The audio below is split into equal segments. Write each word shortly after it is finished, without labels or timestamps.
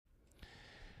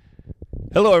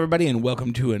Hello, everybody, and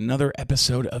welcome to another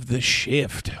episode of The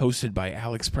Shift, hosted by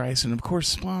Alex Price, and of course,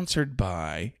 sponsored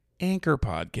by Anchor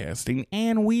Podcasting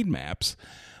and Weed Maps.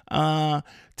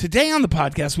 Today on the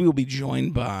podcast, we will be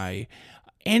joined by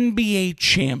NBA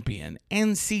champion,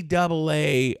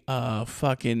 NCAA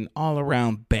fucking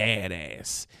all-around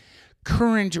badass,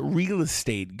 current real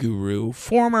estate guru,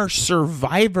 former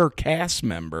Survivor cast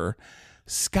member,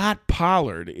 Scot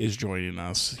Pollard is joining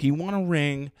us. He won a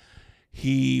ring.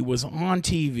 He was on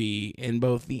TV in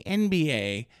both the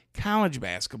NBA, college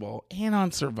basketball, and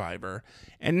on Survivor.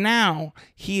 And now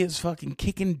he is fucking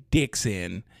kicking dicks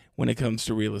in when it comes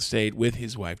to real estate with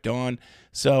his wife, Dawn.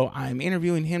 So I'm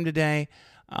interviewing him today.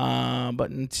 But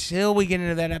until we get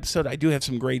into that episode, I do have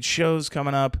some great shows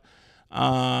coming up.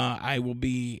 I will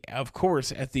be, of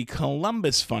course, at the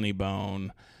Columbus Funny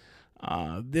Bone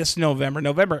this November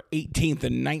 18th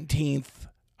and 19th.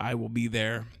 I will be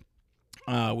there.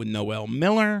 With Noel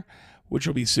Miller, which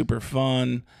will be super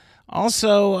fun.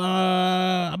 Also,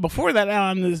 before that,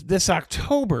 on this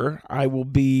October, I will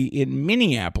be in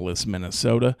Minneapolis,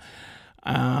 Minnesota,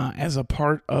 as a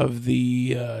part of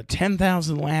the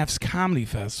 10,000 Laughs Comedy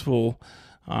Festival.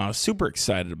 Super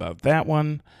excited about that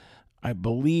one. I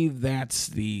believe that's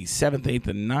the 7th, 8th,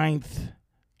 and 9th.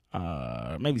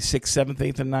 Maybe 6th, 7th,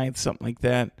 8th, and 9th, something like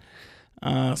that.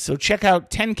 So check out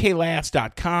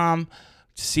 10klaughs.com.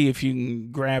 to see if you can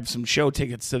grab some show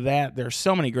tickets to that. There's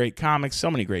so many great comics,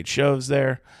 so many great shows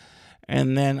there.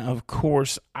 And then, of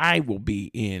course, I will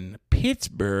be in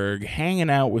Pittsburgh hanging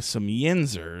out with some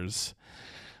Yinzers.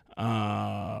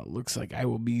 Looks like I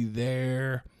will be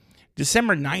there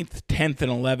December 9th, 10th, and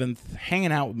 11th,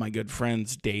 hanging out with my good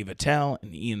friends Dave Attell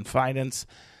and Ian Fidance.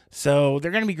 So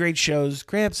they're going to be great shows.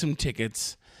 Grab some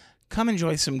tickets. Come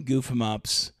enjoy some goof 'em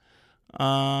ups.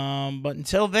 But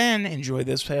until then, enjoy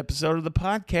this episode of the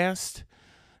podcast.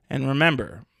 And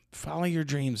remember, follow your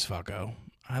dreams, fucko.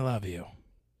 I love you.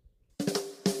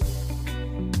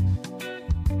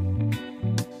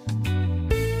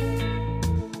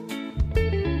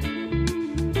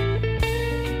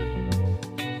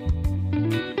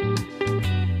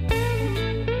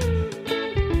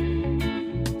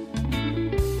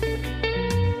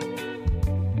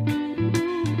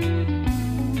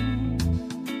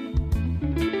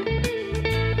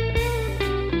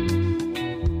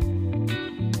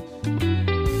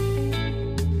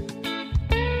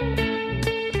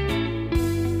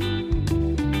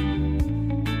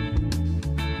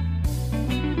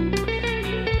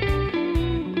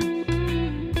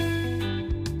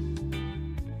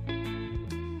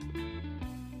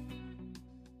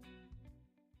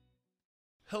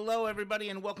 Hello, everybody,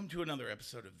 and welcome to another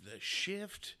episode of The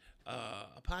Shift,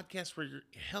 a podcast where it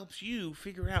helps you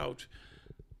figure out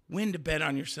when to bet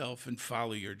on yourself and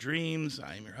follow your dreams.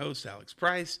 I am your host, Alex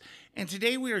Price, and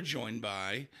today we are joined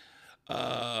by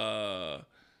tall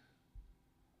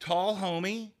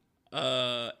homie,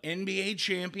 NBA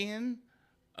champion,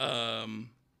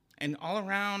 and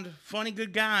all-around funny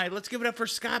good guy. Let's give it up for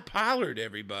Scot Pollard,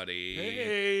 everybody.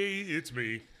 Hey, it's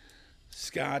me.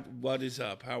 Scott, what is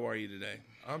up? How are you today?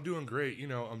 I'm doing great. You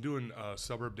know, I'm doing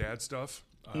suburb dad stuff,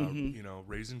 you know,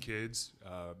 raising kids,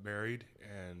 married,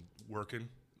 and working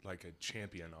like a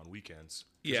champion on weekends.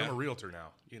 Yeah. I'm a realtor now,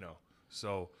 you know.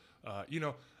 So, you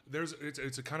know,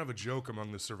 it's a kind of a joke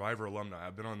among the Survivor alumni.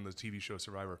 I've been on the TV show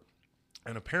Survivor.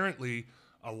 And apparently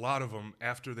a lot of them,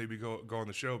 after they go on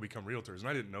the show, become realtors. And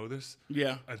I didn't know this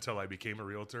until I became a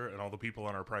realtor. And all the people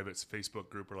on our private Facebook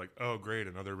group were like, oh, great,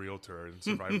 another realtor in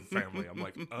Survivor family. I'm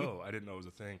like, oh, I didn't know it was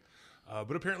a thing.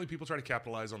 But apparently people try to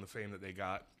capitalize on the fame that they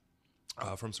got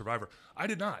from Survivor. I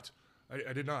did not.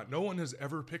 I did not. No one has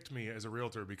ever picked me as a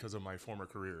realtor because of my former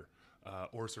career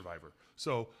or Survivor.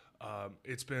 So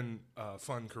it's been a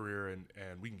fun career, and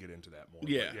we can get into that more.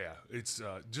 Yeah. But yeah, it's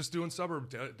just doing suburb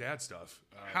dad stuff.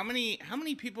 How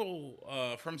many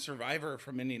people from Survivor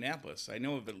from Indianapolis? I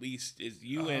know of at least is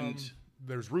you and...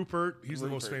 There's Rupert. He's the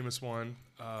most famous one.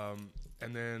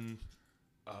 And then...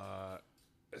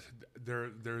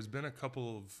 There's been a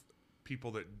couple of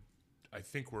people that I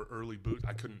think were early boot.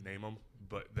 I couldn't name them,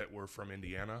 but that were from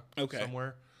Indiana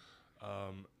somewhere.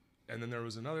 And then there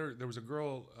was a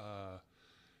girl,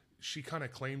 she kind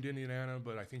of claimed Indiana,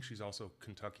 but I think she's also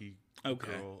Kentucky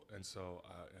girl. And so,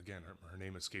 again, her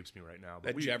name escapes me right now.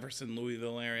 But Jefferson,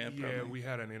 Louisville area? Yeah, probably. We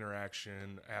had an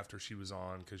interaction after she was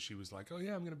on because she was like, oh,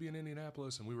 yeah, I'm going to be in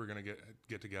Indianapolis. And we were going to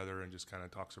get together and just kind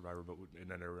of talk Survivor, but it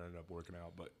never ended up working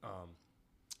out. But,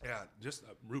 yeah, just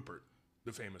Rupert,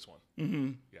 the famous one.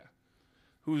 Mm-hmm. Yeah.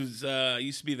 Who's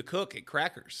used to be the cook at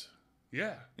Crackers.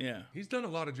 Yeah. Yeah. He's done a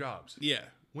lot of jobs. Yeah.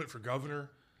 Went for governor.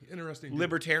 Interesting. Dude.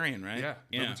 Libertarian, right? Yeah.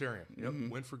 Libertarian. Yep. Mm-hmm.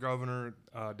 Went for governor.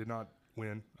 Did not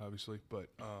win, obviously. But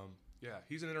yeah,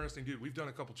 he's an interesting dude. We've done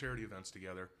a couple charity events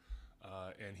together,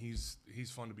 and he's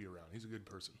fun to be around. He's a good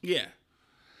person. Yeah.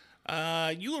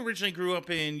 You originally grew up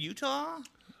in Utah?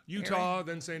 Utah,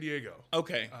 then San Diego.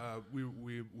 Okay.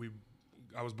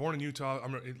 I was born in Utah.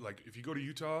 Like, if you go to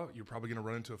Utah, you're probably going to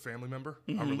run into a family member.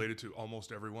 I'm related to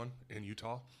almost everyone in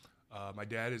Utah. My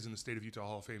dad is in the State of Utah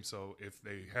Hall of Fame, so if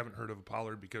they haven't heard of a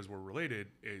Pollard because we're related,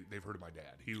 they've heard of my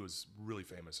dad. He was really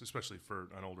famous, especially for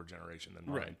an older generation than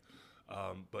mine.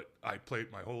 Right. But I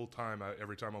played my whole time,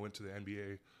 every time I went to the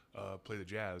NBA, play the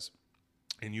Jazz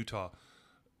in Utah,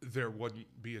 there wouldn't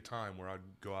be a time where I'd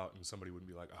go out and somebody would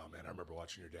be like, oh, man, I remember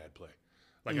watching your dad play.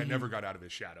 Like, I never got out of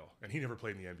his shadow. And he never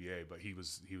played in the NBA, but he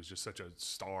was just such a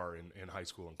star in high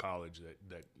school and college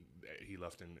that he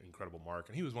left an incredible mark.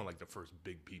 And he was one of, like, the first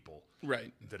big people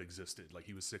that existed. Like,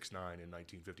 he was 6'9" in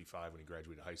 1955 when he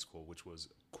graduated high school, which was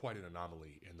quite an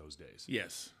anomaly in those days.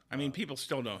 Yes. I mean, people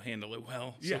still don't handle it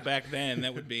well. So back then,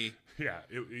 that would be... Yeah,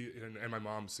 and my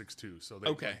mom's 6'2", so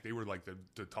they were like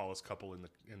the tallest couple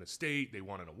in the state. They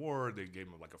won an award. They gave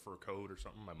him like a fur coat or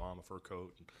something. My mom a fur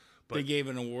coat. But they gave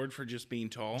an award for just being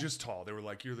tall? Just tall. They were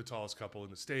like, you're the tallest couple in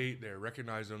the state. They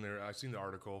recognized them there. I've seen the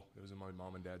article. It was in my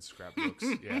mom and dad's scrapbooks.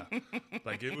 Yeah.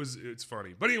 Like, it's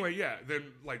funny. But anyway, yeah, then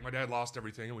like my dad lost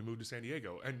everything and we moved to San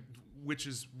Diego, and which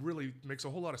is really makes a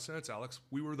whole lot of sense, Alex.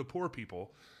 We were the poor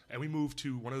people and we moved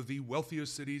to one of the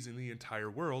wealthiest cities in the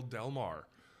entire world, Del Mar.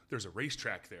 There's a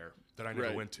racetrack there that I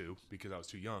never went to because I was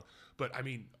too young. But I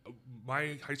mean,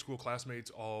 my high school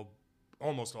classmates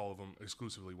almost all of them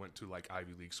exclusively went to like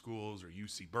Ivy League schools or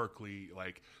UC Berkeley,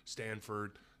 like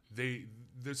Stanford.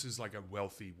 This is like a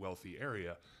wealthy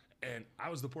area. And I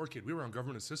was the poor kid. We were on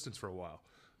government assistance for a while.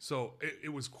 So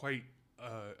it was quite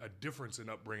a difference in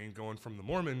upbringing going from the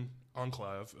Mormon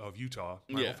enclave of Utah.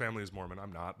 My whole family is Mormon.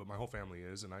 I'm not, but my whole family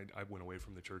is. And I went away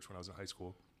from the church when I was in high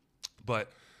school. But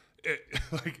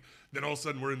then all of a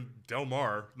sudden we're in Del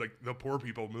Mar. Like, the poor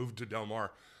people moved to Del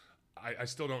Mar. I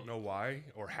still don't know why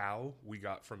or how we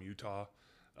got from Utah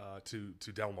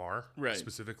to Del Mar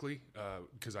specifically,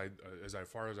 because as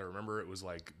far as I remember, it was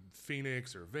like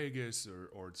Phoenix or Vegas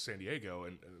or San Diego,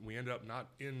 and we ended up not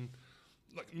in,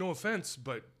 like, no offense,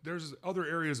 but there's other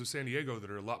areas of San Diego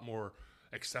that are a lot more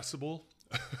accessible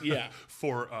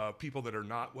for people that are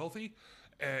not wealthy.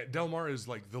 Del Mar is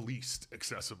like the least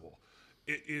accessible.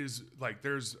 It is like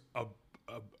there's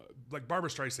like Barbra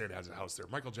Streisand has a house there.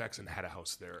 Michael Jackson had a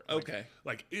house there.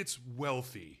 Like it's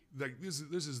wealthy. Like this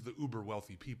is the uber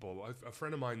wealthy people. A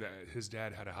friend of mine that his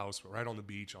dad had a house right on the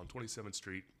beach on 27th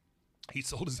Street. He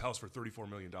sold his house for $34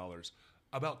 million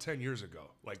about 10 years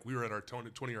ago. Like, we were at our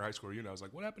 20-year high school reunion. I was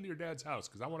like, what happened to your dad's house?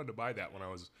 Because I wanted to buy that when I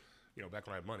was, back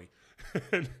when I had money.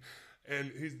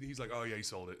 and he's like, oh yeah, he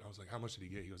sold it. I was like, how much did he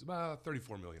get? He goes, about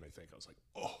 $34 million, I think. I was like,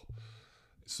 oh.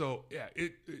 So yeah,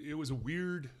 it was a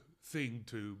weird thing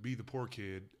to be the poor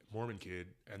kid, Mormon kid,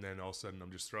 and then all of a sudden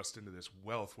I'm just thrust into this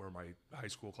wealth where my high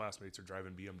school classmates are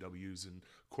driving BMWs and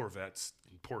Corvettes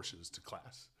and Porsches to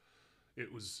class.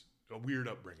 It was a weird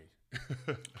upbringing.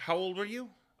 How old were you?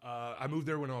 I moved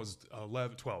there when I was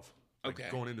 12.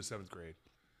 Going into 7th grade.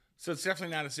 So it's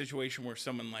definitely not a situation where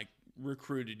someone like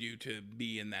recruited you to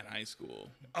be in that high school.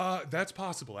 That's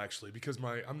possible, actually, because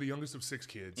I'm the youngest of 6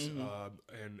 kids,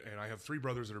 and I have 3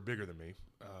 brothers that are bigger than me,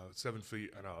 7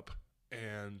 feet and up.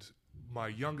 And my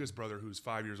youngest brother, who's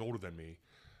 5 years older than me,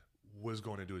 was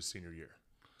going into his senior year.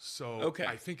 So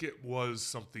I think it was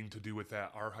something to do with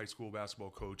that. Our high school basketball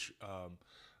coach,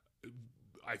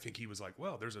 I think he was like,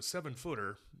 well, there's a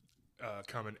 7-footer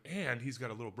coming, and he's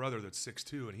got a little brother that's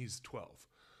 6'2", and he's 12.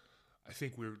 I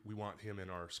think we want him in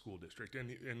our school district,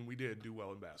 and we did do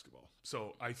well in basketball.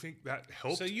 So I think that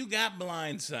helped. So you got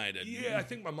blindsided. Yeah, I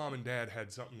think my mom and dad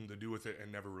had something to do with it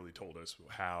and never really told us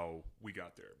how we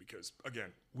got there. Because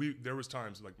again, there was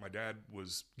times like my dad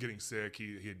was getting sick.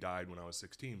 He had died when I was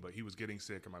 16, but he was getting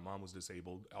sick, and my mom was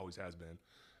disabled, always has been,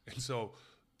 and so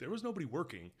there was nobody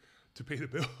working to pay the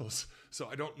bills. So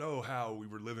I don't know how we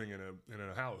were living in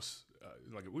a house.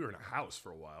 Like, we were in a house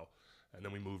for a while. And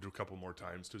then we moved a couple more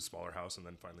times to a smaller house, and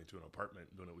then finally to an apartment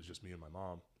when it was just me and my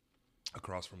mom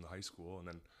across from the high school. And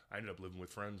then I ended up living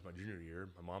with friends my junior year.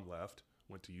 My mom left,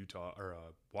 went to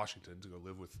Washington to go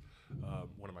live with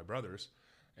one of my brothers.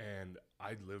 And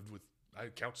I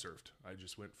couch surfed. I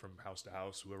just went from house to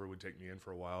house. Whoever would take me in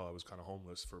for a while. I was kind of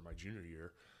homeless for my junior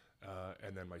year.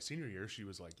 And then my senior year, she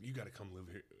was like, you got to come live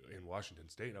here in Washington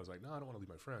State. And I was like, no, I don't want to leave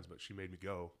my friends. But she made me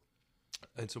go.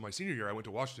 And so my senior year, I went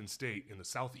to Washington State in the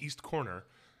southeast corner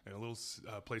in a little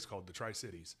place called the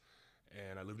Tri-Cities.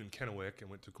 And I lived in Kennewick and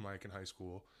went to Kamiakin High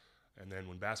School. And then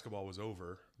when basketball was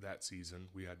over that season,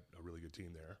 we had a really good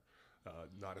team there.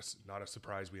 Not a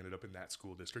surprise we ended up in that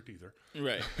school district either.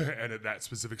 Right. And at that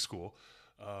specific school.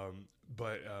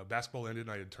 But basketball ended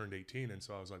and I had turned 18. And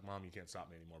so I was like, Mom, you can't stop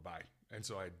me anymore. Bye. And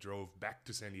so I drove back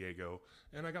to San Diego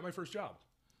and I got my first job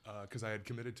because I had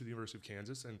committed to the University of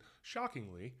Kansas. And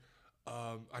shockingly,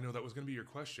 I know that was going to be your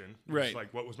question. Right. It's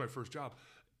like, what was my first job?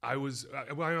 I was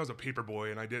a paper boy,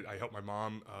 and I helped my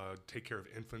mom take care of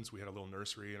infants. We had a little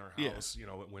nursery in our house,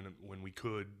 when we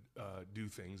could do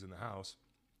things in the house.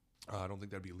 I don't think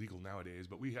that'd be legal nowadays,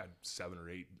 but we had 7 or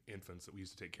 8 infants that we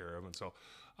used to take care of, and so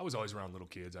I was always around little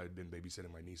kids. I had been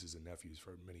babysitting my nieces and nephews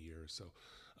for many years, so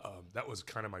that was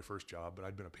kind of my first job. But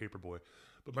I'd been a paper boy.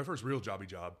 But my first real job,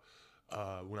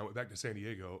 when I went back to San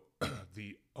Diego,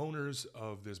 the owners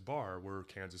of this bar were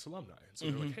Kansas alumni. And so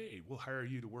they're like, hey, we'll hire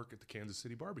you to work at the Kansas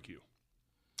City Barbecue.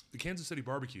 The Kansas City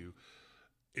Barbecue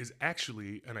is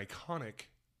actually an iconic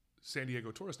San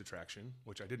Diego tourist attraction,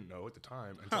 which I didn't know at the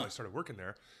time until I started working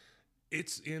there.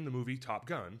 It's in the movie Top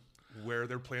Gun, where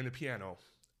they're playing the piano.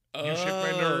 You shake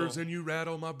my nerves and you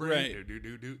rattle my brain. Right.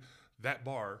 Do. That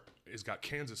bar has got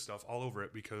Kansas stuff all over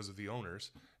it because of the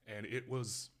owners. And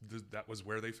that was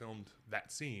where they filmed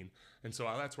that scene. And so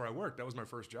that's where I worked. That was my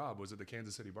first job, was at the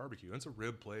Kansas City Barbecue. And it's a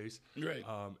rib place. Right.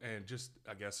 And just,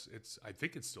 I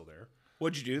think it's still there.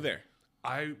 What'd you do there?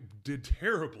 I did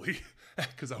terribly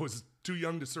because I was too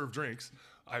young to serve drinks.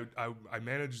 I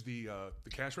managed the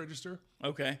cash register.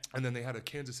 Okay. And then they had a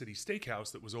Kansas City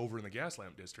steakhouse that was over in the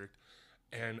Gaslamp district.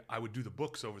 And I would do the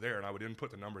books over there, and I would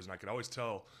input the numbers, and I could always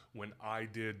tell when I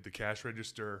did the cash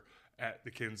register at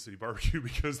the Kansas City Barbecue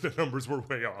because the numbers were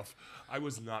way off. I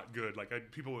was not good. Like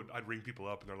I'd ring people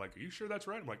up, and they're like, "Are you sure that's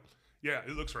right?" I'm like, "Yeah,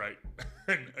 it looks right."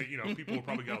 And people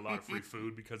probably got a lot of free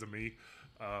food because of me,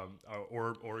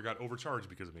 or got overcharged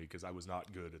because of me because I was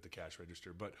not good at the cash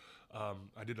register. But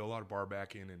I did a lot of bar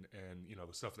backing and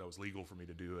the stuff that was legal for me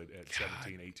to do at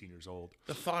 17, 18 years old.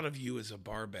 The thought of you as a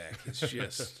bar back is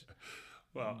just.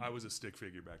 Well, I was a stick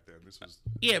figure back then. This was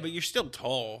but you're still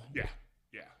tall. Yeah.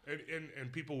 And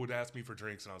people would ask me for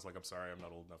drinks, and I was like, "I'm sorry, I'm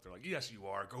not old enough." They're like, "Yes, you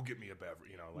are. Go get me a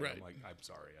beverage." Right. I'm like, "I'm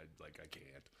sorry, I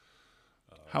can't."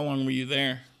 How long were you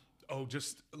there? Oh,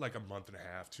 just like a month and a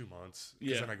half, 2 months.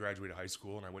 Yeah. Then I graduated high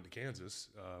school, and I went to Kansas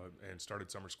and started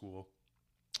summer school,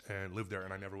 and lived there.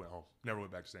 And I never went home. Never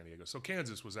went back to San Diego. So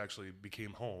Kansas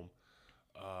became home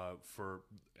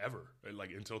forever.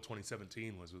 Like until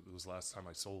 2017 was the last time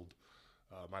I sold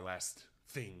my last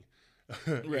thing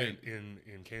Right.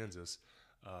 in Kansas.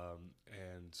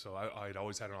 And so I'd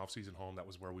always had an off-season home. That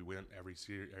was where we went every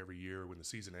year when the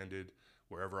season ended,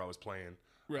 wherever I was playing.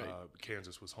 Right.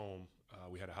 Kansas was home.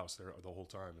 We had a house there the whole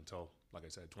time until, like I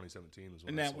said, 2017 was when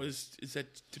And I that sold. is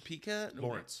that Topeka?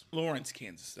 Lawrence,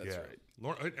 Kansas. That's right.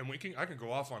 And I can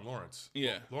go off on Lawrence.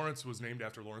 Yeah. Lawrence was named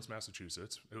after Lawrence,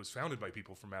 Massachusetts. It was founded by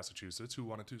people from Massachusetts who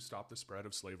wanted to stop the spread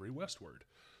of slavery westward.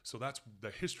 So that's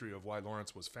the history of why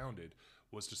Lawrence was founded,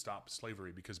 was to stop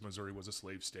slavery because Missouri was a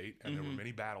slave state, and there were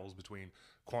many battles between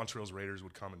Quantrill's raiders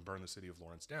would come and burn the city of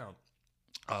Lawrence down.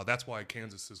 That's why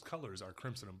Kansas's colors are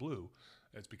crimson and blue.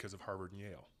 It's because of Harvard and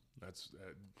Yale. That's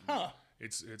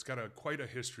It's got quite a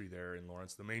history there in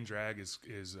Lawrence. The main drag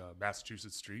is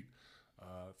Massachusetts Street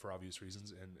for obvious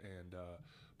reasons,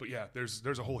 but yeah,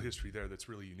 there's a whole history there that's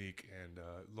really unique. And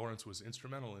Lawrence was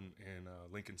instrumental in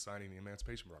Lincoln signing the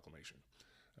Emancipation Proclamation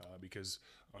because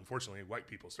unfortunately white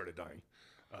people started dying.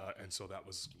 And so that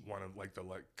was one of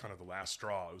kind of the last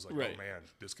straw. It was like, right. Oh man,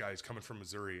 this guy's coming from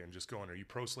Missouri and just going, are you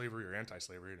pro-slavery or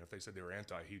anti-slavery? And if they said they were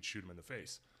anti, he'd shoot them in the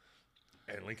face.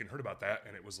 And Lincoln heard about that,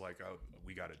 and it was like, oh,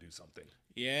 we got to do something.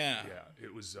 Yeah. Yeah,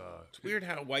 it was... it's weird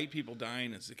how white people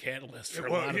dying is a catalyst for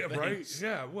a lot of things. Right?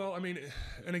 Yeah, well, I mean,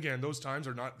 and again, those times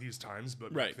are not these times,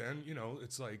 but right. back then,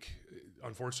 it's like,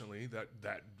 unfortunately,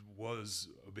 that was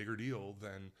a bigger deal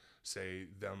than, say,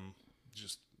 them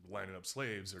just lining up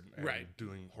slaves and right.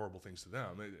 doing horrible things to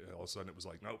them. All of a sudden, it was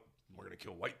like, nope, we're going to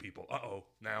kill white people. Uh-oh,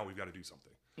 now we've got to do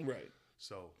something. Right.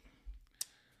 So,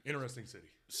 interesting city.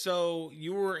 So,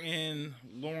 you were in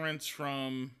Lawrence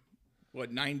from,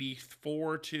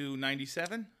 94 to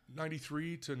 97?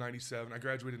 93 to 97. I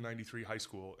graduated in 93 high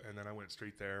school, and then I went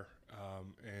straight there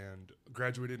and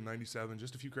graduated in 97,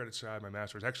 just a few credits shy of my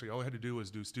master's. Actually, all I had to do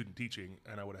was do student teaching,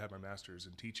 and I would have had my master's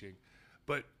in teaching.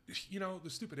 But, the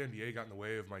stupid NDA got in the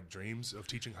way of my dreams of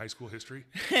teaching high school history.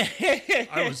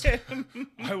 I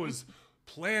was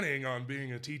planning on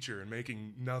being a teacher and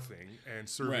making nothing and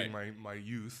serving right. my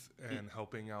youth and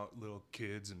helping out little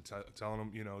kids and telling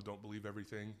them, don't believe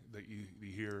everything that you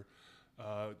hear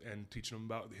and teaching them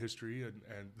about the history and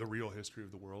the real history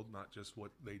of the world, not just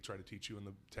what they try to teach you in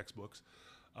the textbooks.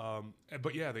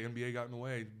 But yeah, the NBA got in the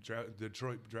way.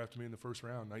 Detroit drafted me in the first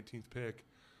round, 19th pick.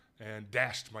 and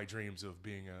dashed my dreams of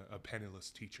being a penniless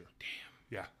teacher.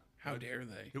 Damn. Yeah. How dare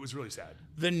they? It was really sad.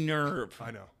 The nerve.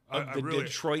 I know. Of the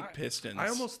Detroit Pistons. I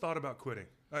almost thought about quitting.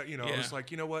 I Yeah. was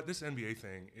like, you know what? This NBA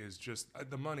thing is just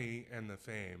the money and the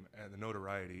fame and the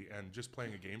notoriety and just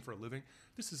playing a game for a living.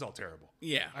 This is all terrible.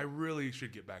 Yeah. I really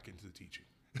should get back into the teaching.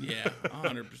 Yeah,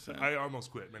 100%. I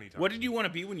almost quit many times. What did you want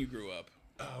to be when you grew up?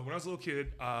 When I was a little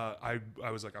kid, I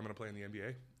was like, I'm going to play in the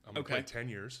NBA. I'm going to play 10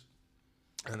 years,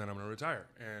 and then I'm going to retire.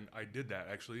 And I did that,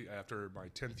 actually, after my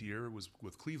 10th year was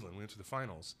with Cleveland. We went to the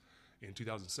finals in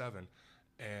 2007,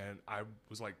 and I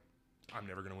was like, I'm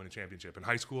never going to win a championship. In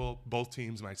high school, both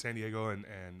teams, my San Diego and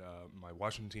my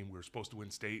Washington team, we were supposed to win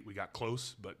state. We got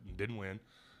close, but didn't win.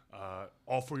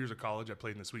 All 4 years of college, I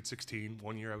played in the Sweet 16.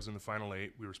 1 year, I was in the Final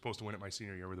 8. We were supposed to win it my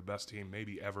senior year. We were the best team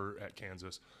maybe ever at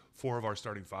Kansas. 4 of our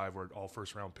starting 5 were all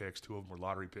first-round picks. 2 of them were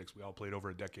lottery picks. We all played over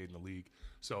a decade in the league.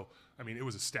 So, I mean, it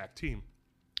was a stacked team.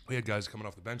 We had guys coming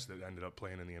off the bench that ended up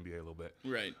playing in the NBA a little bit.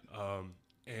 Right.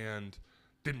 And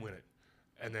didn't win it.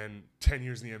 And then 10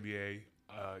 years in the NBA,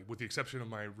 with the exception of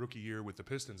my rookie year with the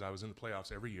Pistons, I was in the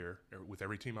playoffs every year with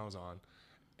every team I was on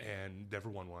and never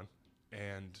won one.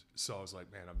 And so I was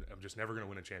like, man, I'm just never going to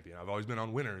win a champion. I've always been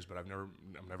on winners, but I'm never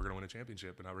going to win a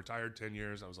championship. And I retired 10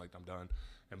 years. I was like, I'm done.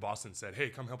 And Boston said, hey,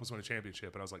 come help us win a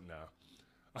championship. And I was like,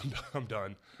 no, I'm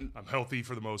done. I'm healthy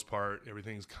for the most part.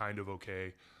 Everything's kind of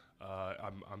okay.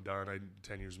 I'm done.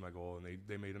 10 years is my goal. And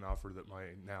they made an offer that my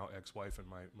now ex-wife and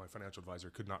my financial advisor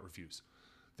could not refuse.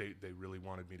 They really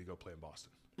wanted me to go play in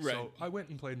Boston. Right. So I went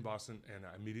and played in Boston, and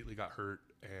I immediately got hurt,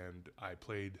 and I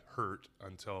played hurt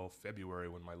until February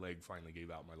when my leg finally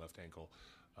gave out, my left ankle.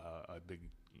 A big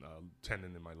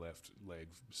tendon in my left leg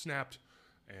snapped,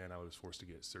 and I was forced to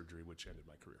get surgery, which ended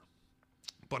my career.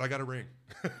 But I got a ring.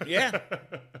 Yeah.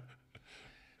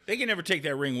 They can never take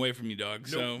that ring away from you, dog.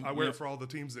 Nope, So I wear it for all the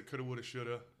teams that coulda, woulda,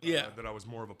 shoulda. Yeah. That I was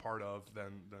more of a part of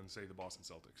than say the Boston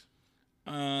Celtics.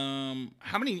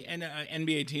 How many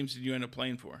NBA teams did you end up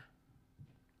playing for?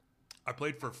 I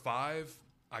played for 5.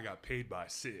 I got paid by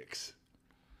 6.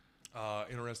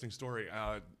 Interesting story.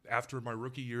 After my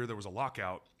rookie year, there was a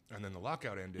lockout, and then the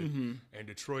lockout ended, and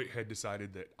Detroit had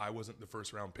decided that I wasn't the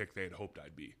first-round pick they had hoped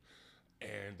I'd be.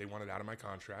 And they wanted out of my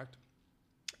contract,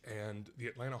 and the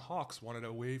Atlanta Hawks wanted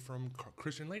away from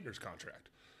Christian Laettner's contract.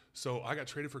 So I got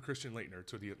traded for Christian Laettner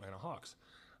to the Atlanta Hawks.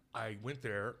 I went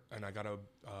there, and I got a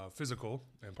physical,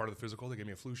 and part of the physical, they gave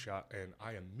me a flu shot, and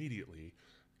I immediately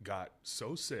got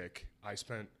so sick, I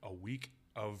spent a week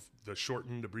of the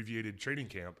shortened, abbreviated training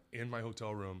camp in my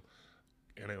hotel room,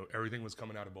 and everything was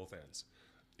coming out of both ends.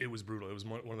 It was brutal. It was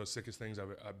one of the sickest things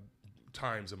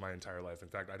times of my entire life. In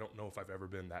fact, I don't know if I've ever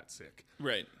been that sick.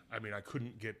 Right. I mean, I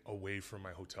couldn't get away from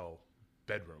my hotel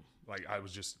bedroom. Like, I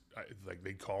was just,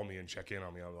 they'd call me and check in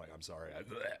on me. I'm like, I'm sorry.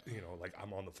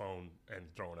 I'm on the phone and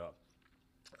throwing up.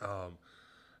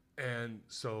 And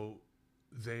so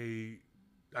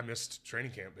I missed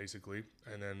training camp, basically.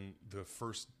 And then the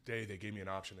first day, they gave me an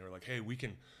option. They were like, hey, we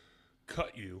can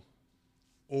cut you,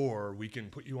 or we can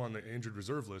put you on the injured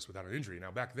reserve list without an injury.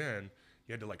 Now, back then,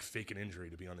 you had to fake an injury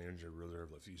to be on the injured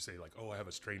reserve list. You say I have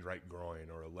a strained right groin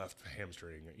or a left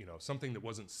hamstring, something that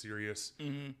wasn't serious,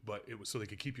 but it was so they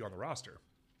could keep you on the roster.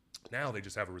 Now they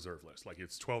just have a reserve list.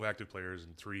 It's 12 active players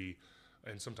and 3,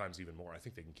 and sometimes even more. I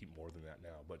think they can keep more than that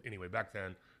now. But anyway, back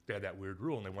then they had that weird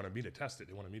rule, and they wanted me to test it.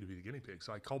 They wanted me to be the guinea pig.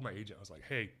 So I called my agent. I was like,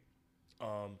 hey,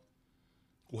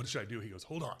 what should I do? He goes,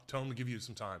 hold on. Tell him to give you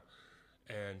some time.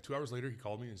 And 2 hours later, he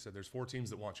called me and said, there's 4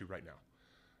 teams that want you right now.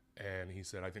 And he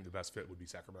said, I think the best fit would be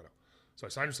Sacramento. So I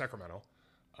signed to Sacramento,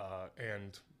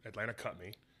 and Atlanta cut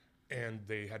me. And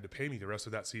they had to pay me the rest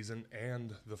of that season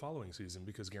and the following season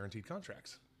because guaranteed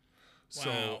contracts. Wow.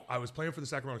 So I was playing for the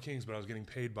Sacramento Kings, but I was getting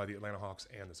paid by the Atlanta Hawks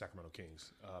and the Sacramento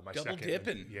Kings. Double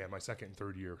dipping. Yeah, my second and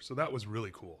third year. So that was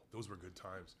really cool. Those were good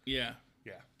times. Yeah.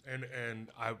 Yeah, and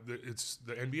it's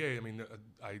the NBA. I mean,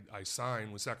 I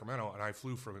signed with Sacramento, and I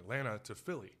flew from Atlanta to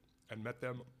Philly and met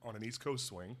them on an East Coast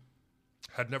swing.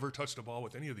 Had never touched a ball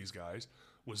with any of these guys.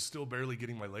 Was still barely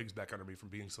getting my legs back under me from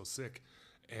being so sick,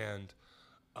 and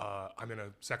I'm in a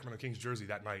Sacramento Kings jersey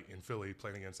that night in Philly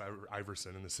playing against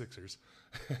Iverson and the Sixers.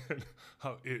 And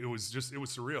it was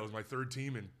surreal. It was my 3rd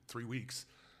team in 3 weeks.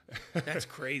 That's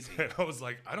crazy. And I was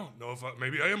like, I don't know if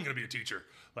maybe I am going to be a teacher.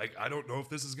 I don't know if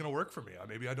this is going to work for me.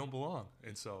 Maybe I don't belong.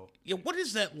 And so, yeah, what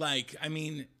is that like? I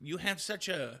mean, you have such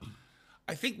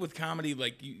I think with comedy,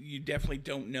 you definitely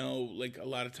don't know, a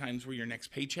lot of times where your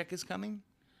next paycheck is coming.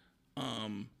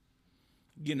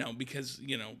 Because,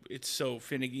 it's so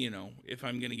finicky, if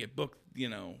I'm going to get booked,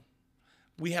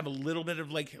 we have a little bit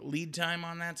of lead time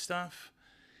on that stuff,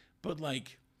 but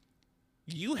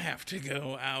you have to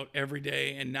go out every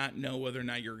day and not know whether or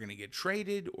not you're going to get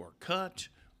traded or cut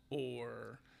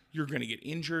or you're going to get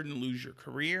injured and lose your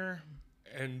career.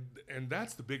 And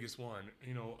that's the biggest one.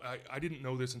 You know, I didn't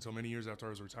know this until many years after I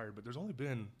was retired, but there's only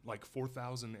been like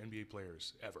 4,000 NBA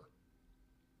players ever.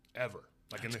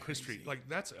 Like, in the history. Like,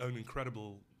 that's an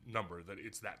incredible number that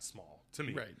it's that small to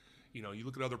me. Right. You know, you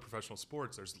look at other professional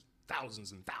sports, there's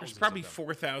thousands and thousands. There's probably of them.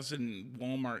 4,000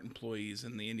 Walmart employees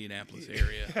in the Indianapolis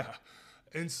area. Yeah.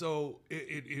 And so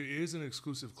it is an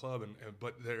exclusive club,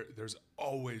 but there's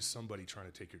always somebody trying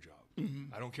to take your job.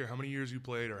 Mm-hmm. I don't care how many years you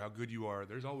played or how good you are.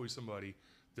 There's always somebody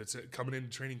that's coming into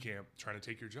training camp trying to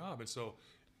take your job. And so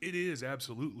it is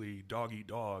absolutely dog eat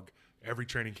dog every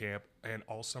training camp and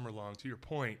all summer long. To your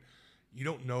point, you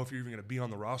don't know if you're even going to be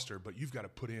on the roster, but you've got to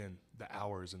put in the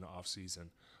hours in the off season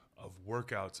of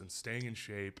workouts and staying in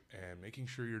shape and making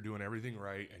sure you're doing everything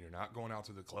right and you're not going out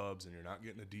to the clubs and you're not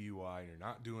getting a DUI and you're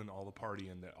not doing all the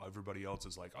partying that everybody else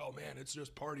is like, oh man, it's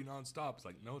just party nonstop. It's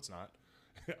like, no, it's not.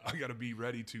 I got to be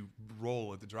ready to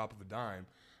roll at the drop of a dime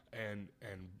and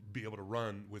be able to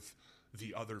run with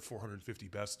the other 450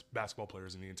 best basketball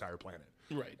players in the entire planet.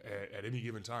 Right. At any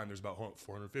given time, there's about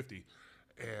 450.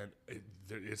 And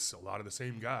it's a lot of the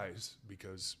same guys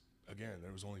because, again,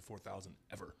 there was only 4,000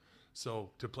 ever.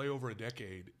 So to play over a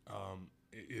decade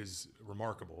is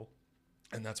remarkable,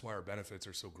 and that's why our benefits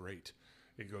are so great.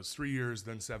 It goes 3 years,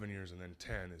 then 7 years, and then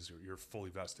 10 is you're fully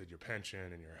vested. Your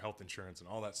pension and your health insurance and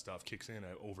all that stuff kicks in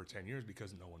at over 10 years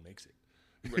because no one makes it.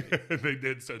 Right.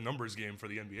 It's a numbers game for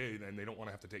the NBA, and they don't want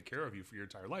to have to take care of you for your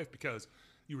entire life because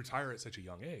you retire at such a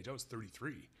young age. I was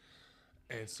 33.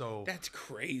 And so that's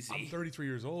crazy. I'm 33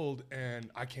 years old and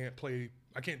I can't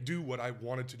do what I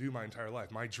wanted to do my entire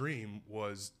life. My dream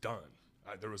was done.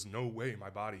 There was no way my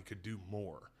body could do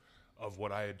more of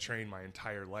what I had trained my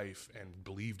entire life and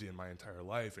believed in my entire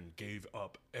life and gave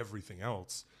up everything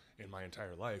else in my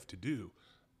entire life to do.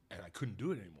 And I couldn't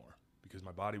do it anymore because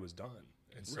my body was done.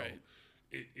 And so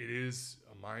it is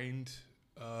a mind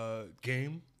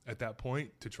game at that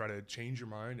point to try to change your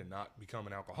mind and not become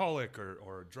an alcoholic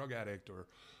or a drug addict or,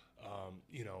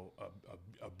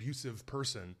 abusive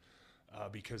person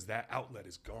because that outlet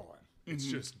is gone. It's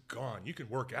just gone. You can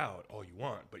work out all you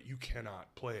want, but you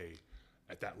cannot play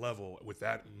at that level with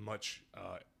that much,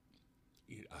 I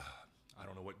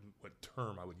don't know what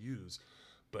term I would use,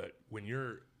 but when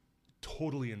you're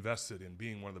totally invested in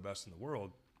being one of the best in the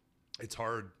world, it's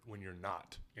hard when you're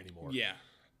not anymore. Yeah.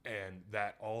 And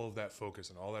that all of that focus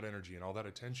and all that energy and all that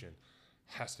attention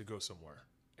has to go somewhere.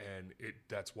 And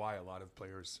that's why a lot of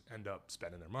players end up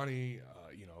spending their money,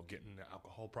 getting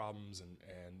alcohol problems, and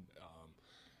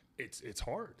it's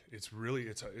hard. It's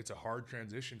a hard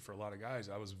transition for a lot of guys.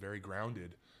 I was very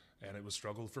grounded, and it was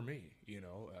struggle for me,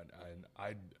 and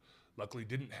I luckily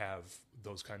didn't have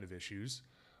those kind of issues.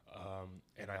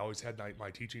 And I always had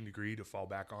my teaching degree to fall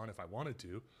back on if I wanted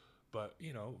to. But,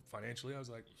 financially, I was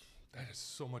like, that is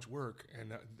so much work,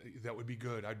 and that would be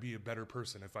good. I'd be a better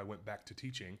person if I went back to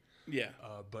teaching. Yeah.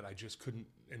 But I just couldn't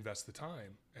invest the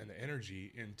time and the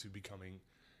energy into becoming,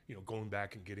 going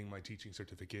back and getting my teaching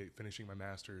certificate, finishing my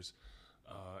master's,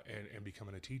 and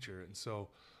becoming a teacher. And so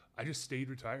I just stayed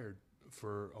retired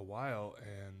for a while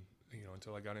and,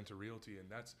 until I got into realty. And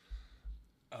that's,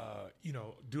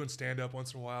 doing stand-up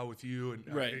once in a while with you.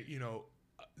 And, right.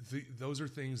 Those are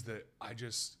things that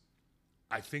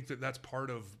I think that's part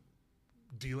of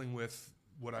dealing with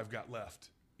what I've got left,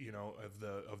 of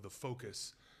the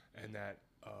focus and that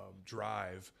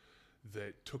drive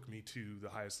that took me to the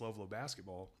highest level of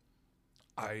basketball.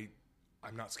 I'm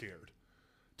not scared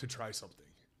to try something.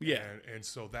 Yeah. And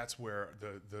so that's where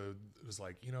it was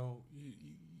like,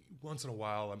 once in a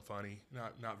while I'm funny,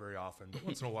 not very often, but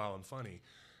once in a while I'm funny.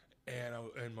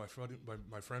 And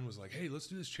my friend was like, hey, let's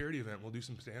do this charity event. We'll do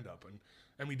some stand-up.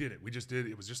 And we did it.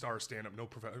 It was just our stand-up.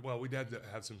 Well, we did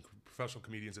have some professional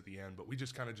comedians at the end, but we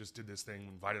just kind of just did this thing,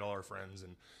 invited all our friends,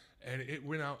 and it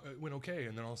went okay.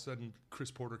 And then all of a sudden,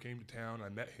 Chris Porter came to town. I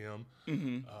met him.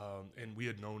 And we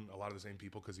had known a lot of the same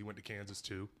people because he went to Kansas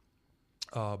too.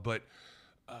 But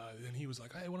then he was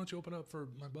like, hey, why don't you open up for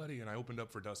my buddy? And I opened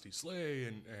up for Dusty Slay.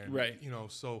 And right.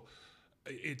 So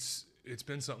it's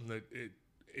been something that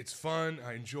it's fun.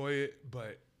 I enjoy it,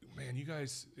 but man, you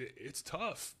guys, it's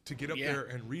tough to get up there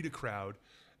and read a crowd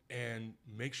and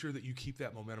make sure that you keep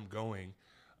that momentum going,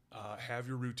 have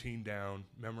your routine down,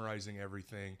 memorizing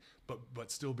everything,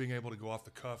 but still being able to go off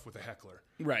the cuff with a heckler.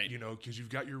 Right. Because you've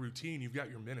got your routine, you've got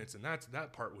your minutes, and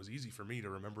that part was easy for me to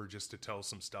remember, just to tell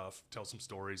some stuff, tell some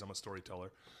stories. I'm a storyteller.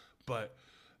 But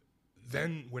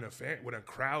then when a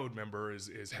crowd member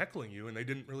is heckling you, and they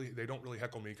don't really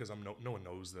heckle me because no one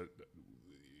knows that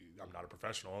I'm not a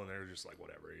professional, and they're just like,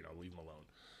 whatever, leave them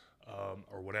alone,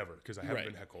 or whatever, because I haven't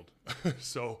been heckled.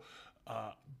 So,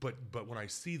 but when I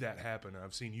see that happen, and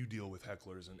I've seen you deal with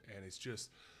hecklers, and it's just,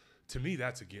 to me,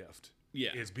 that's a gift.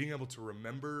 Yeah. Is being able to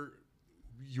remember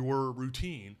your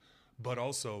routine, but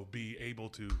also be able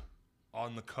to,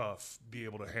 on the cuff, be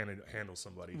able to handle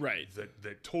somebody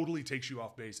that totally takes you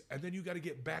off base, and then you got to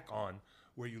get back on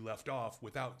where you left off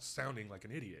without sounding like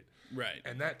an idiot. Right.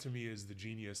 And that, to me, is the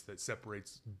genius that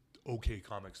separates okay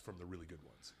comics from the really good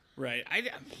ones. Right.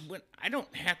 I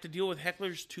don't have to deal with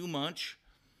hecklers too much.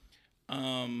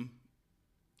 And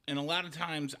a lot of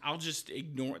times I'll just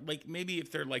ignore, like maybe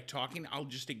if they're like talking, I'll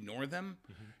just ignore them.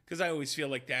 Because I always feel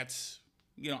like that's,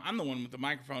 I'm the one with the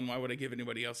microphone. Why would I give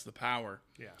anybody else the power?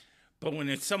 Yeah. But when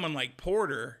it's someone like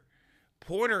Porter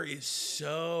is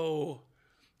so,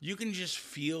 you can just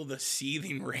feel the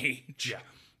seething rage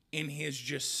in his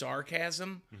just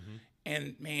sarcasm.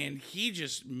 And man, he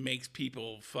just makes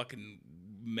people fucking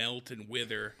melt and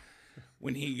wither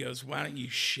when he goes, why don't you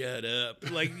shut up?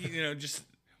 Like, just,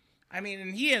 I mean,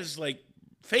 and he has like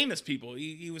famous people.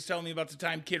 He was telling me about the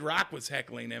time Kid Rock was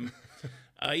heckling him,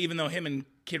 even though him and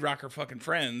Kid Rock are fucking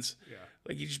friends. Yeah.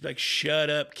 Like, you just be like,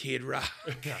 shut up, Kid Rock.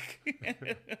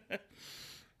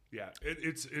 Yeah,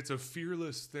 it's a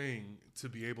fearless thing to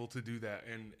be able to do that,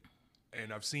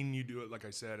 and I've seen you do it, like I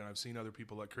said, and I've seen other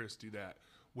people like Chris do that,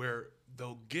 where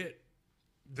they'll get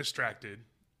distracted,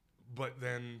 but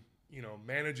then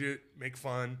manage it, make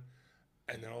fun,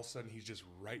 and then all of a sudden he's just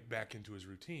right back into his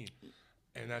routine,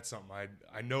 and that's something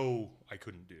I know I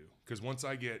couldn't do, because once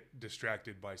I get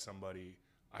distracted by somebody,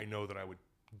 I know that I would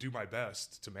do my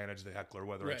best to manage the heckler,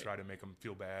 whether I try to make them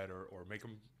feel bad or make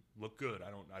them look good.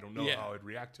 I don't know how I'd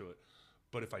react to it.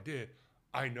 But if I did,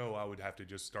 I know I would have to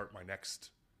just start my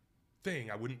next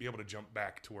thing. I wouldn't be able to jump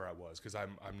back to where I was, because I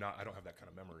don't have that kind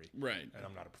of memory. Right. And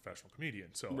I'm not a professional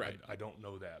comedian, so I don't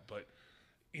know that. But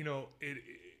it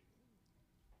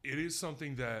is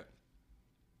something that,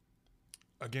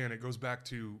 again, it goes back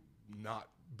to not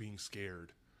being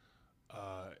scared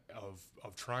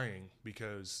of trying,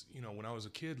 because when I was a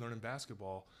kid learning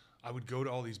basketball, I would go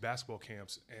to all these basketball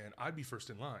camps and I'd be first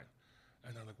in line,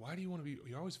 and they're like, why do you want to be,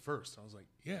 you're always first? And I was like,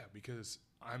 yeah, because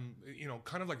I'm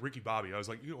kind of like Ricky Bobby. I was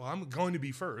like, I'm going to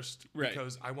be first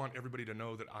because I want everybody to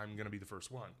know that I'm going to be the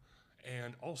first one.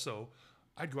 And also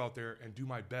I'd go out there and do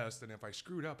my best, and if I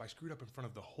screwed up in front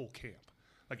of the whole camp.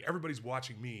 Like, everybody's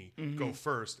watching me go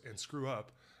first and screw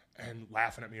up and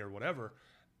laughing at me or whatever,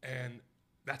 and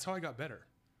that's how I got better,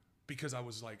 because I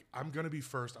was like, I'm going to be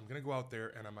first. I'm going to go out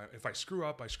there, and if I screw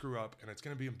up, and it's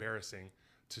going to be embarrassing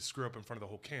to screw up in front of the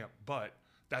whole camp, but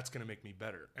that's going to make me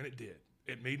better. And it did.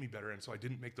 It made me better, and so I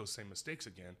didn't make those same mistakes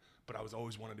again, but I was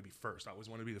always wanted to be first. I always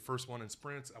wanted to be the first one in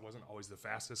sprints. I wasn't always the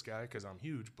fastest guy because I'm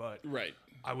huge, but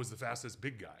I was the fastest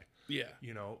big guy. Yeah.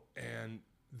 And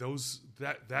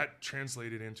that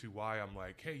translated into why I'm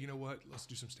like, hey, you know what? Let's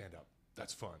do some stand-up.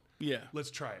 That's fun. Yeah.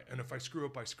 Let's try it. And if I screw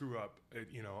up, I screw up.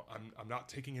 I'm not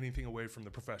taking anything away from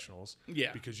the professionals.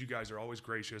 Yeah. Because you guys are always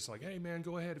gracious. Like, hey, man,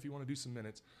 go ahead if you want to do some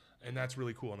minutes. And that's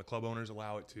really cool. And the club owners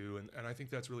allow it too. And I think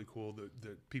that's really cool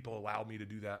that people allow me to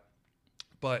do that.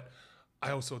 But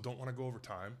I also don't want to go over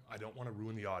time. I don't want to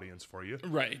ruin the audience for you.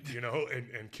 Right.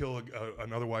 And kill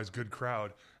an otherwise good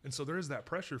crowd. And so there is that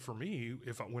pressure for me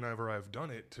whenever I've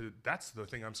done it that's the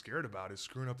thing I'm scared about, is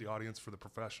screwing up the audience for the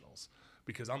professionals.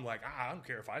 Because I'm like, I don't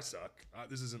care if I suck.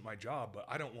 This isn't my job, but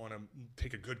I don't want to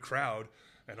take a good crowd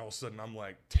and all of a sudden I'm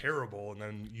like terrible, and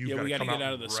then you got to come get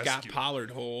out of the Scot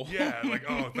Pollard hole. Yeah, like,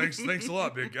 oh, thanks a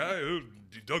lot, big guy. You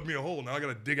dug me a hole. Now I got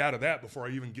to dig out of that before I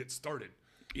even get started.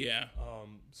 Yeah.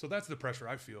 So that's the pressure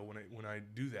I feel when I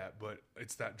do that, but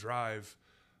it's that drive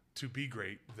to be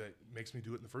great that makes me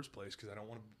do it in the first place, because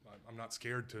I'm not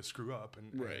scared to screw up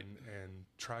and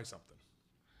try something.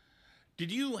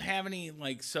 Did you have any,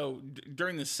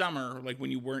 during the summer, like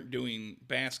when you weren't doing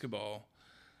basketball,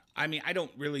 I mean, I don't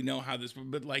really know how this,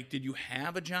 but did you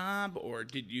have a job, or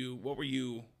what were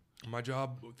you? My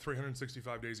job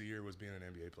 365 days a year was being an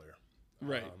NBA player.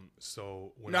 Right.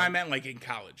 I meant like in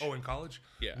college. Oh, in college?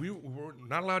 Yeah. We were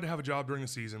not allowed to have a job during the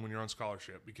season when you're on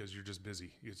scholarship, because you're just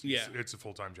busy. It's a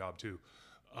full-time job too.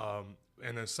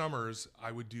 And in summers,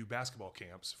 I would do basketball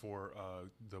camps for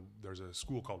there's a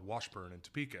school called Washburn in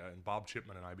Topeka, and Bob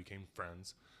Chipman and I became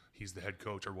friends. He's the head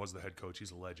coach, or was the head coach.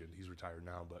 He's a legend. He's retired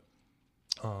now, but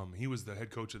he was the head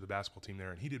coach of the basketball team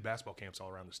there, and he did basketball camps all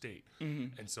around the state.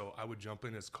 Mm-hmm. And so I would jump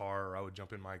in his car, or I would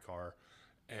jump in my car,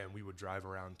 and we would drive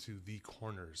around to the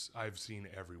corners I've seen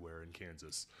everywhere in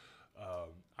Kansas.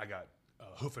 I got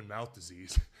hoof and mouth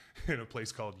disease in a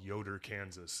place called Yoder,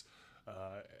 Kansas.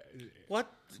 What?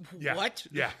 Yeah, What?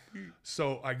 Yeah.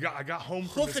 So I got home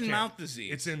from Hoof this and camp. mouth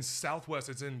disease. It's in Southwest.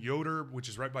 It's in Yoder, which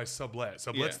is right by Sublet.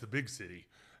 Sublet's the big city,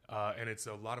 and it's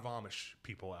a lot of Amish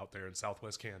people out there in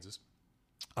Southwest Kansas.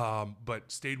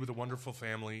 But stayed with a wonderful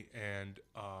family, and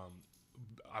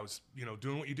I was,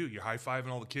 doing what you do. You're high-fiving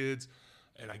all the kids,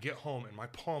 and I get home, and my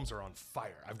palms are on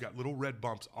fire. I've got little red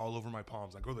bumps all over my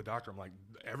palms. I go to the doctor. I'm like,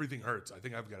 everything hurts. I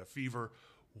think I've got a fever.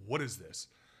 What is this?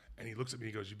 And he looks at me.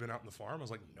 He goes, "You've been out on the farm?" I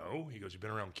was like, "No." He goes, "You've been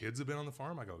around kids that have been on the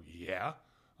farm?" I go, "Yeah."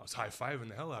 I was high-fiving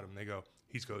the hell out of him.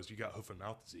 He goes, "You got hoof and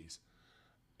mouth disease."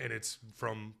 And it's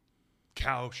from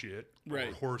cow shit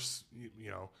or horse,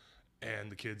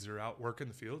 and the kids are out working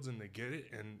the fields and they get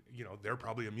it, and they're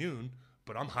probably immune,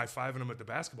 but I'm high-fiving them at the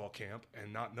basketball camp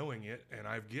and not knowing it, and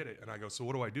I get it. And I go, "So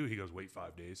what do I do?" He goes, "Wait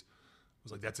 5 days." I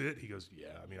was like, "That's it?" He goes,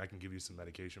 "Yeah, I mean, I can give you some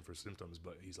medication for symptoms,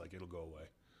 but," he's like, "it'll go away."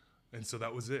 And so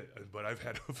that was it. But I've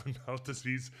had hoof and mouth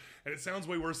disease, and it sounds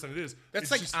way worse than it is.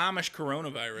 That's like Amish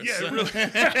coronavirus. Yeah, it really.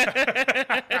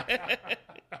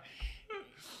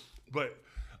 But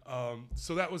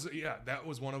so that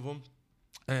was one of them.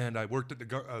 And I worked at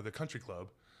the country club.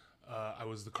 I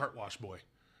was the cart wash boy.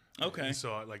 Okay. And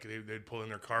so they'd pull in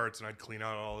their carts, and I'd clean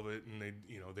out all of it, and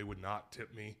they would not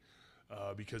tip me.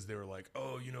 Because they were like,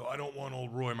 "Oh, I don't want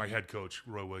old Roy," my head coach,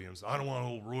 Roy Williams. "I don't want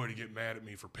old Roy to get mad at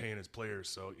me for paying his players."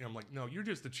 So I'm like, "No, you're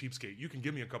just a cheapskate. You can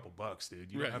give me a couple bucks,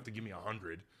 dude. You don't have to give me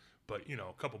 100, but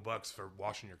a couple bucks for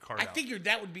washing your cart out." I figured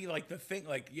that would be like the thing,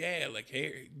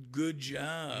 hey, good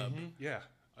job. Mm-hmm. Yeah.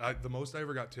 The most I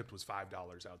ever got tipped was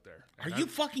 $5 out there. And Are you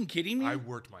fucking kidding me? I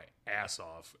worked my ass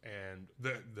off, and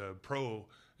the pro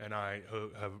and I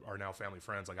are now family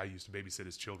friends. Like, I used to babysit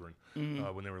his children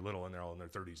when they were little, and they're all in their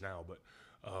 30s now. But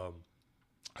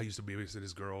I used to babysit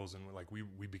his girls, and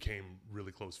we became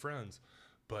really close friends.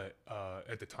 But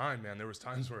at the time, man, there was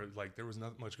times where there was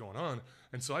not much going on,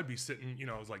 and so I'd be sitting,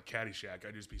 it was like Caddyshack.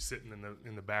 I'd just be sitting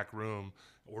in the back room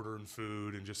ordering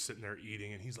food and just sitting there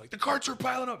eating. And he's like, "The carts are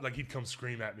piling up!" He'd come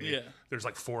scream at me. Yeah. There's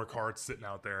 4 carts sitting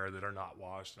out there that are not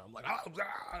washed, and I'm like,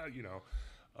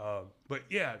 But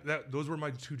yeah, those were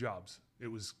my 2 jobs. It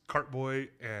was cart boy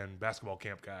and basketball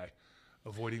camp guy.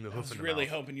 Avoiding the hoof and the mouth. I was really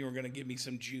hoping you were going to give me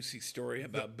some juicy story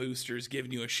about boosters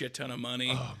giving you a shit ton of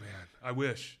money. Oh, man. I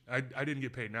wish. I didn't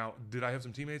get paid. Now, did I have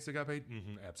some teammates that got paid?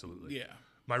 Mm-hmm, absolutely. Yeah.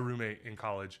 My roommate in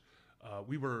college,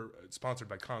 we were sponsored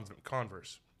by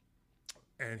Converse.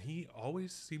 And he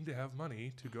always seemed to have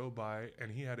money to go buy,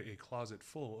 and he had a closet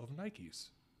full of Nikes,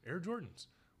 Air Jordans,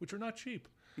 which are not cheap.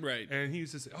 Right. And he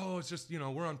used to say, "Oh, it's just,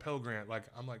 we're on Pell Grant."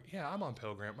 I'm like, "Yeah, I'm on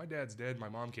Pell Grant. My dad's dead. My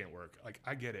mom can't work."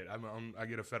 I get it. I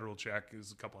get a federal check.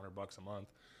 It's a couple $100 a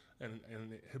month. And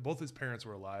both his parents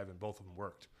were alive, and both of them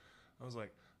worked. I was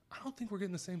like, "I don't think we're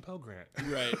getting the same Pell Grant."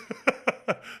 Right.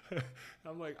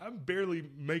 I'm like, I'm barely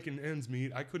making ends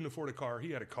meet. I couldn't afford a car.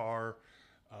 He had a car.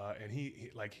 And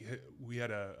we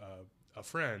had a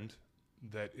friend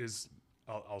that is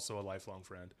also a lifelong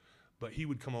friend. But he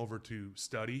would come over to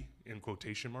study, in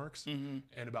quotation marks, and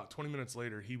about 20 minutes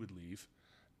later, he would leave.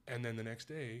 And then the next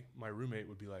day, my roommate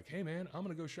would be like, "Hey, man, I'm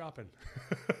going to go shopping."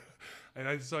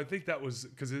 And so I think that was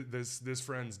because this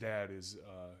friend's dad he's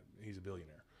a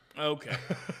billionaire. Okay.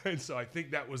 And so I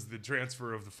think that was the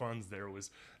transfer of the funds there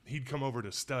was he'd come over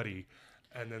to study,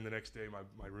 and then the next day,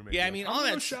 my roommate Yeah, would I mean, go, all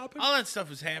that stuff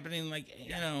was happening,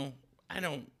 I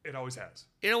don't... It always has.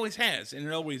 It always has, and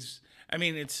it always... I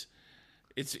mean,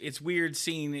 it's weird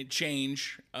seeing it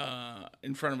change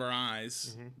in front of our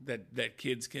eyes that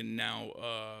kids can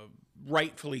now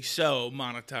rightfully so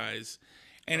monetize,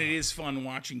 and it is fun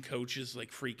watching coaches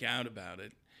freak out about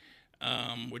it,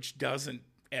 which doesn't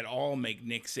at all make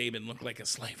Nick Saban look like a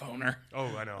slave owner.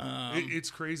 Oh, I know. It's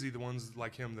crazy the ones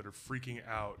like him that are freaking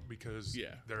out because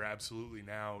they're absolutely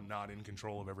now not in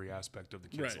control of every aspect of the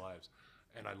kids' lives,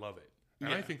 and I love it.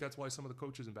 And I think that's why some of the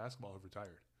coaches in basketball have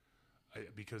retired.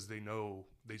 Because they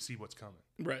see what's coming.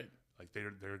 Right.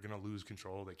 They're going to lose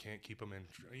control. They can't keep them in,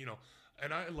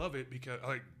 and I love it because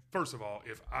first of all,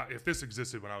 if this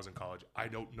existed when I was in college, I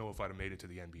don't know if I'd have made it to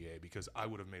the NBA because I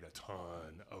would have made a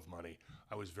ton of money.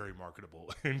 I was very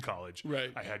marketable in college.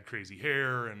 Right. I had crazy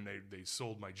hair and they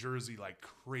sold my jersey like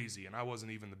crazy. And I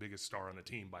wasn't even the biggest star on the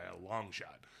team by a long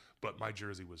shot. But my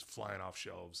jersey was flying off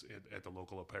shelves at the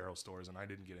local apparel stores, and I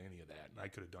didn't get any of that. And I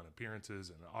could have done appearances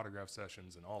and autograph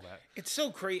sessions and all that. It's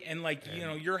so crazy. And,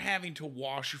 you're having to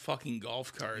wash fucking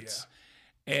golf carts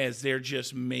as they're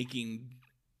just making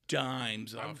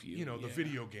dimes off you. The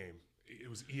video game. It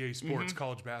was EA Sports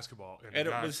college basketball. And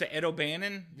was it Ed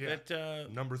O'Bannon? Yeah.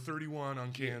 That, number 31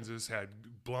 on Kansas had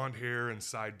blonde hair and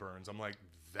sideburns. I'm like,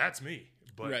 that's me.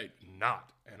 but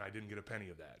not. And I didn't get a penny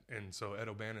of that. And so Ed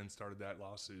O'Bannon started that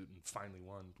lawsuit and finally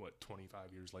won,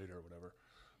 25 years later or whatever.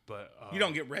 But you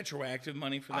don't get retroactive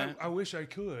money for that? I wish I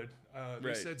could.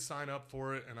 They said sign up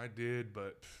for it, and I did,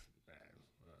 but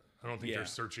I don't think they're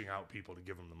searching out people to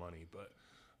give them the money. But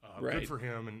good for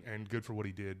him and good for what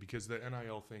he did, because the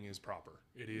NIL thing is proper.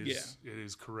 It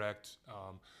is correct.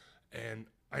 And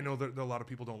I know that a lot of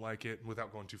people don't like it,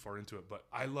 without going too far into it, but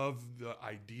I love the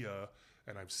idea,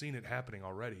 and I've seen it happening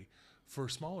already, for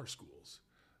smaller schools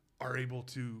are able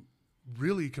to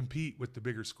really compete with the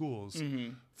bigger schools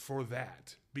for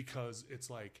that, because it's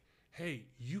like, hey,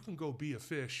 you can go be a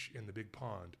fish in the big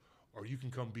pond, or you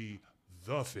can come be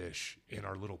the fish in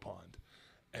our little pond.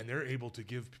 And they're able to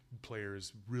give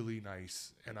players really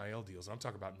nice NIL deals. I'm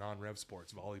talking about non-rev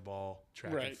sports, volleyball,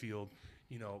 track and field,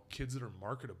 kids that are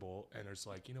marketable. And it's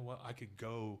like, you know what, I could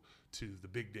go to the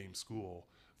big name school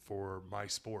for my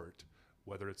sport,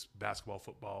 whether it's basketball,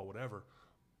 football, whatever,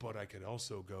 but I could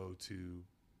also go to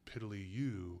Piddly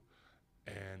U,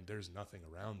 and there's nothing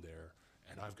around there,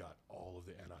 and I've got all of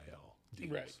the NIL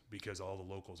deals because all the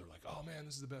locals are like, oh man,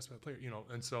 this is the best player,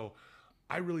 and so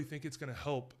I really think it's going to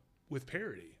help with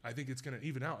parity. I think it's going to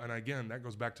even out, and again, that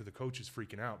goes back to the coaches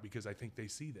freaking out, because I think they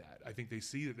see that. I think they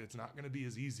see that it's not going to be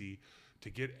as easy to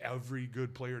get every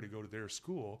good player to go to their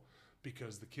school,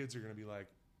 because the kids are going to be like,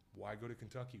 why go to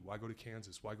Kentucky? Why go to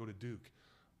Kansas? Why go to Duke?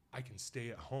 I can stay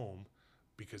at home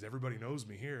because everybody knows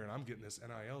me here, and I'm getting this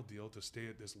NIL deal to stay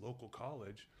at this local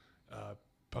college,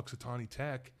 Puxatawny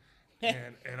Tech,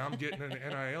 and I'm getting an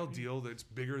NIL deal that's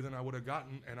bigger than I would have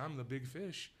gotten, and I'm the big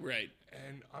fish. Right.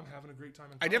 And I'm having a great time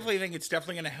in college. I definitely think it's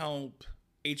definitely going to help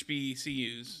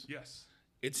HBCUs. Yes.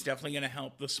 It's definitely going to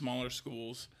help the smaller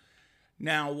schools.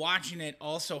 Now, watching it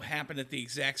also happen at the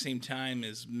exact same time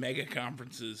as mega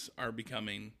conferences are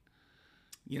becoming,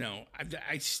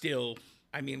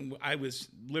 I was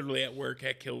literally at work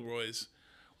at Kilroy's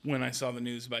when I saw the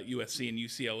news about USC and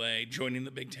UCLA joining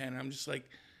the Big Ten. I'm just like,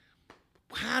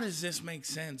 how does this make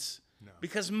sense? No.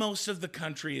 Because most of the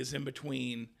country is in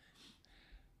between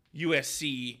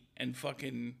USC and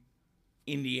fucking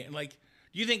Indiana. Like,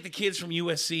 do you think the kids from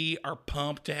USC are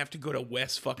pumped to have to go to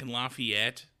West fucking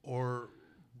Lafayette? Or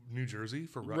New Jersey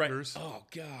for Rutgers? Right. Oh,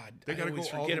 God. They got to go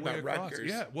all the way about across.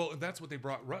 Rutgers. Yeah, well, that's what they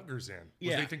brought Rutgers in.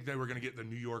 They think they were going to get the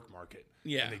New York market.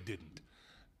 Yeah. And they didn't.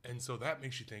 And so that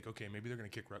makes you think, okay, maybe they're going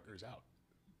to kick Rutgers out.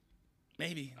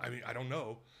 Maybe. I mean, I don't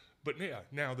know. But yeah,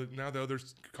 now the other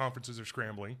conferences are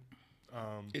scrambling.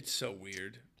 It's so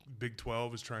weird. Big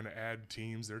 12 is trying to add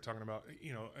teams. They're talking about,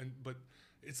 but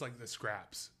it's like the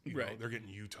scraps. They're getting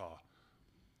Utah.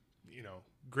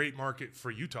 Great market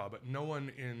for Utah, but no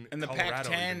one in Colorado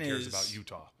even cares about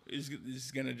Utah.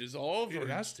 Is going to dissolve? It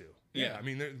has to. Yeah. I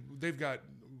mean, they've got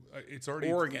it's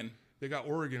already Oregon. They got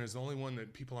Oregon as the only one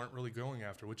that people aren't really going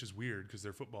after, which is weird because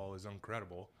their football is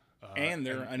incredible. And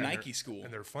they're a Nike school.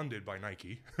 And they're funded by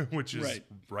Nike, which is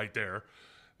right there.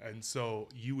 And so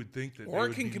you would think that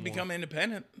Oregon can become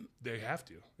independent. They have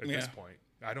to at this point.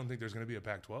 I don't think there's going to be a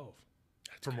Pac-12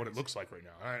 from what it looks like right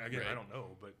now. I don't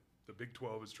know, but the Big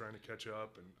 12 is trying to catch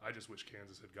up, and I just wish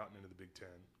Kansas had gotten into the Big 10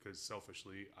 because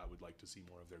selfishly I would like to see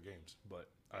more of their games. But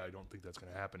I don't think that's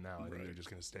going to happen now. I think they're just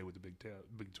going to stay with the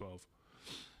Big 12.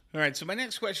 All right, so my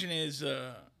next question is,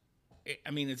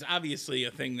 it's obviously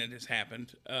a thing that has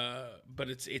happened, but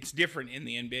it's different in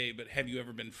the NBA. But have you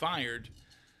ever been fired?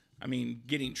 I mean,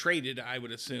 getting traded, I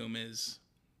would assume, is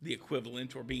the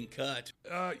equivalent, or being cut.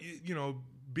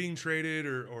 Being traded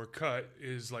or cut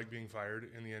is like being fired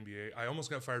in the NBA. I almost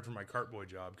got fired from my cart boy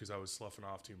job because I was sloughing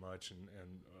off too much and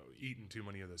eating too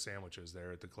many of the sandwiches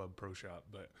there at the Club Pro Shop.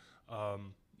 But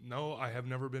no, I have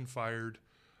never been fired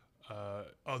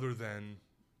other than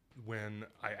when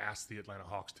I asked the Atlanta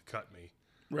Hawks to cut me.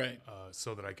 Right.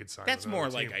 So that I could sign That's with more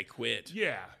another like team. I quit.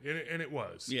 Yeah, and it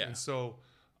was. Yeah. And so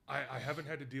I haven't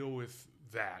had to deal with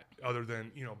that other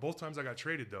than, both times I got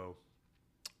traded, though,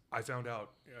 I found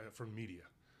out from media.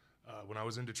 When I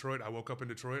was in Detroit, I woke up in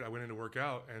Detroit, I went in to work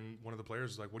out, and one of the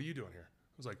players was like, "What are you doing here?"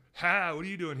 I was like, what are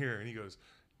you doing here? And he goes,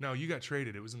 "No, you got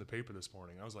traded. It was in the paper this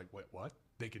morning." I was like, "Wait, what?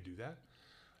 They could do that?"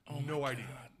 No idea.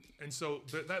 And so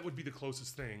that would be the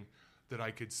closest thing that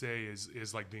I could say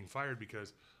is like being fired,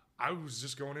 because I was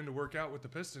just going in to work out with the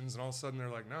Pistons, and all of a sudden they're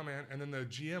like, "No, man." And then the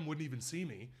GM wouldn't even see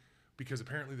me because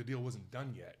apparently the deal wasn't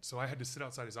done yet. So I had to sit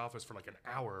outside his office for like an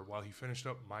hour while he finished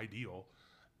up my deal.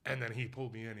 And then he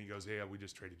pulled me in. He goes, "Hey, we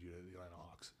just traded you to the Atlanta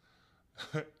Hawks."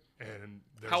 And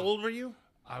how old were you?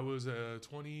 I was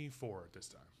 24 at this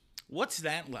time. What's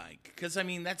that like? Because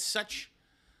that's such.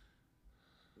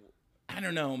 I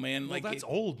don't know, man. Well, that's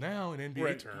old now in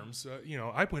NBA terms.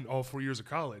 I went all 4 years of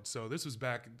college, so this was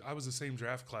back. I was the same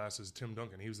draft class as Tim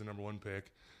Duncan. He was the number 1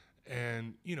 pick,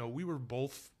 and we were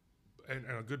both, and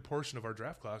a good portion of our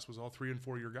draft class was all 3 and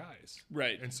 4 year guys,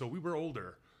 right? And so we were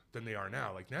older than they are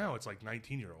now. Like now, it's like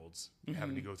 19-year-olds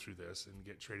having to go through this and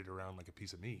get traded around like a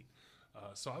piece of meat.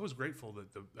 So I was grateful that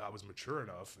I was mature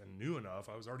enough and knew enough.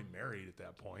 I was already married at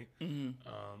that point, and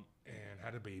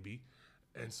had a baby.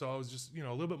 And so I was just, a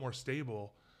little bit more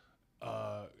stable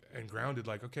and grounded.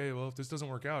 Like, okay, well, if this doesn't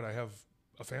work out, I have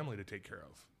a family to take care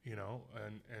of,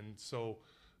 And so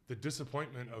the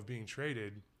disappointment of being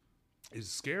traded is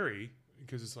scary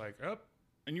because it's like, oh.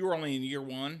 And you were only in year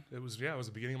 1? It was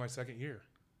the beginning of my second year.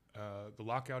 The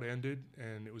lockout ended,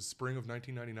 and it was spring of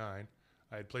 1999.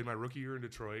 I had played my rookie year in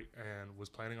Detroit and was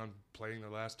planning on playing the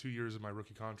last 2 years of my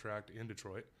rookie contract in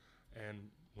Detroit, and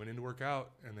went in to work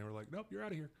out, and they were like, nope, you're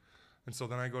out of here. And so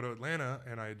then I go to Atlanta,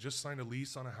 and I had just signed a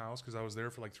lease on a house because I was there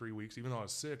for like 3 weeks. Even though I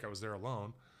was sick, I was there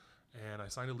alone. And I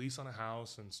signed a lease on a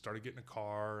house and started getting a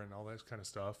car and all that kind of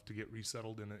stuff to get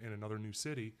resettled in another new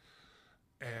city.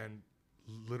 And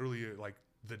literally, like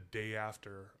the day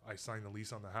after I signed the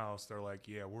lease on the house, they're like,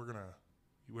 yeah, we're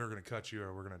gonna cut you,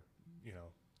 or we're gonna,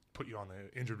 put you on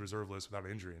the injured reserve list without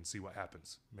injury and see what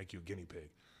happens, make you a guinea pig.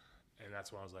 And that's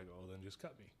when I was like, oh, then just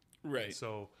cut me. Right. And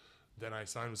so then I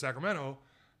signed with Sacramento,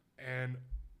 and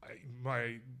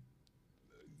my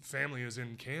family is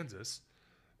in Kansas,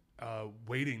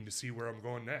 waiting to see where I'm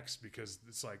going next, because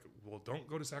it's like, well, don't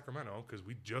go to Sacramento because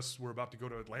we just were about to go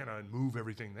to Atlanta and move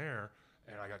everything there,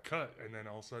 and I got cut. And then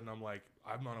all of a sudden I'm like,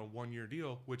 I'm on a 1 year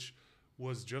deal, which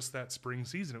was just that spring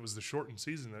season. It was the shortened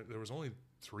season. There was only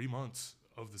 3 months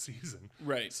of the season.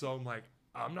 Right. So I'm like,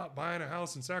 I'm not buying a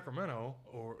house in Sacramento,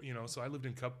 or, so I lived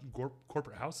in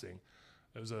corporate housing.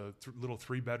 It was a little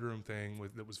 3-bedroom thing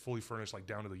that was fully furnished, like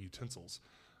down to the utensils,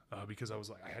 because I was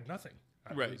like, I had nothing.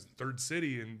 Right. I was third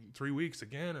city in 3 weeks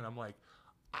again, and I'm like,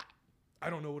 I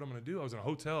don't know what I'm going to do. I was in a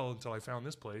hotel until I found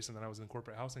this place, and then I was in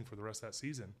corporate housing for the rest of that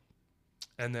season.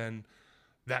 And then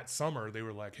that summer, they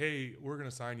were like, hey, we're going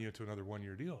to sign you to another 1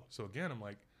 year deal. So again, I'm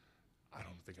like, I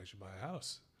don't think I should buy a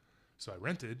house. So I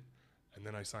rented, and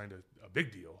then I signed a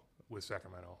big deal with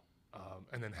Sacramento.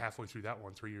 And then halfway through that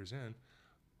one, 3 years in,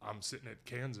 I'm sitting at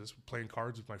Kansas playing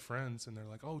cards with my friends, and they're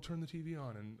like, oh, turn the TV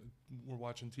on. And we're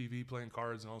watching TV, playing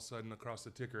cards, and all of a sudden across the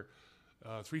ticker,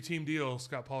 3-team deal,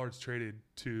 Scot Pollard's traded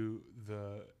to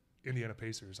the Indiana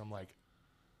Pacers. I'm like,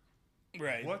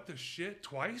 right, what the shit?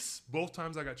 Twice? Both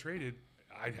times I got traded,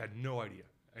 I had no idea.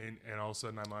 And all of a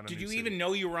sudden I'm on a Did new you city. even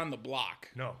know you were on the block?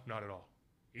 No, not at all.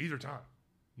 Neither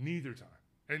time.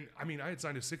 And I mean, I had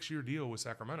signed a 6-year deal with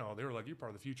Sacramento. They were like, you're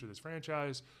part of the future of this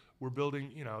franchise. We're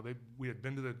building, we had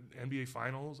been to the NBA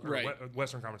Finals, or right.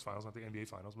 Western Conference Finals, not the NBA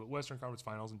Finals, but Western Conference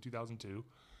Finals in 2002.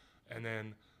 And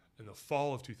then in the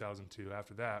fall of 2002,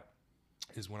 after that,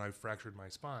 is when I fractured my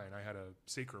spine. I had a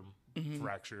sacrum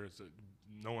fracture.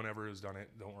 No one ever has done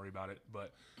it. Don't worry about it.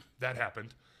 But that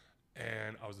happened.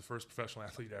 And I was the first professional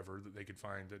athlete ever that they could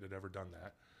find that had ever done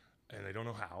that. And they don't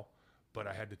know how. But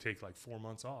I had to take like 4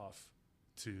 months off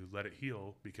to let it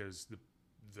heal because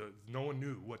no one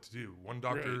knew what to do. One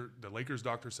doctor, right. The Lakers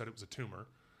doctor, said it was a tumor.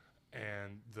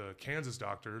 And the Kansas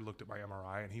doctor looked at my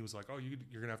MRI, and he was like, oh, you're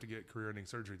going to have to get career-ending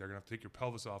surgery. They're going to have to take your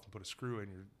pelvis off and put a screw in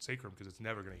your sacrum because it's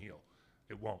never going to heal.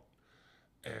 It won't.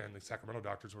 And the Sacramento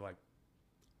doctors were like,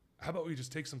 how about we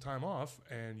just take some time off,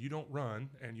 and you don't run,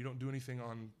 and you don't do anything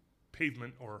on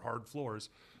pavement or hard floors.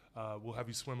 We'll have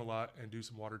you swim a lot and do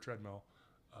some water treadmill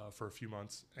for a few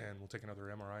months, and we'll take another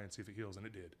MRI and see if it heals. And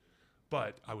it did.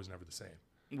 But I was never the same.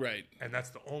 Right. And that's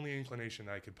the only inclination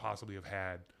that I could possibly have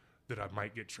had that I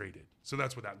might get traded. So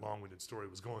that's what that long-winded story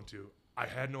was going to. I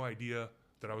had no idea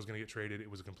that I was going to get traded. It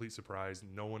was a complete surprise.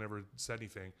 No one ever said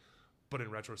anything. But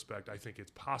in retrospect, I think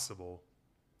it's possible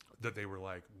that they were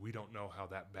like, we don't know how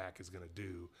that back is going to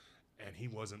do. And he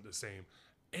wasn't the same.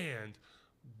 And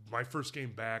my first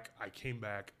game back, I came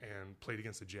back and played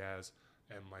against the Jazz.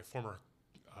 And my former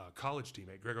college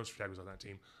teammate, Greg Ostertag, was on that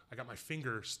team. I got my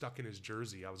finger stuck in his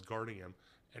jersey. I was guarding him,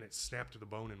 and it snapped to the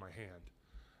bone in my hand.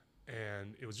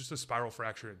 And it was just a spiral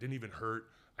fracture. It didn't even hurt.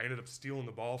 I ended up stealing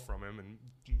the ball from him, and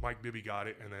Mike Bibby got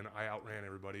it, and then I outran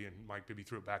everybody, and Mike Bibby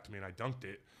threw it back to me, and I dunked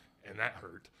it, and that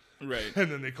hurt. Right.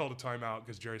 And then they called a timeout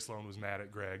because Jerry Sloan was mad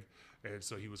at Greg, and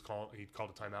so he called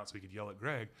a timeout so he could yell at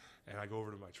Greg. And I go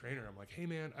over to my trainer. I'm like, hey,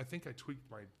 man, I think I tweaked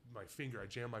my finger. I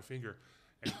jammed my finger.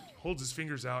 And he holds his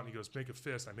fingers out, and he goes, make a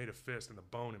fist. I made a fist, and the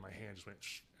bone in my hand just went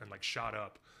and like shot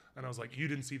up. And I was like, you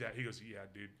didn't see that? He goes, yeah,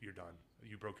 dude, you're done.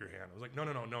 You broke your hand. I was like, no.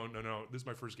 This is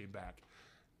my first game back.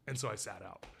 And so I sat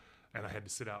out, and I had to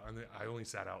sit out. And I only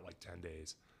sat out like 10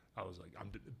 days. I was like,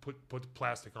 put the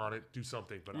plastic on it, do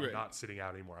something, but I'm not sitting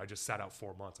out anymore. I just sat out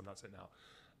 4 months. I'm not sitting out.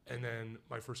 And then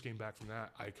my first game back from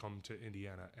that, I come to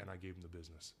Indiana and I gave them the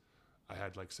business. I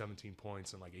had like 17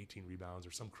 points and like 18 rebounds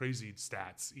or some crazy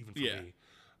stats even for me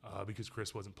because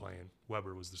Chris wasn't playing.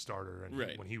 Weber was the starter, and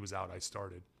when he was out, I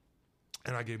started.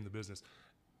 And I gave him the business.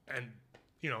 And,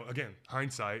 again,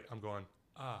 hindsight, I'm going,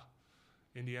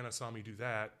 Indiana saw me do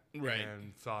that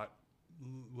and thought,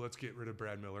 let's get rid of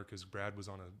Brad Miller because Brad was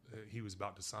he was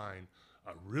about to sign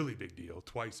a really big deal,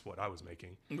 twice what I was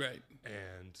making. Right.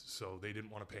 And so they didn't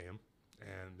want to pay him,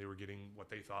 and they were getting what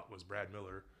they thought was Brad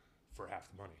Miller for half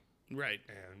the money. Right.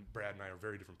 And Brad and I are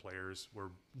very different players.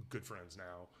 We're good friends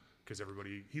now because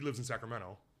he lives in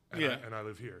Sacramento, and I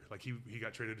live here. Like he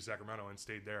got traded to Sacramento and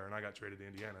stayed there, and I got traded to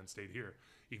Indiana and stayed here,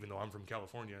 even though I'm from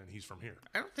California and he's from here.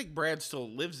 I don't think Brad still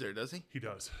lives there, does he? He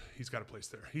does. He's got a place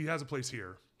there. He has a place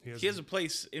here. He has a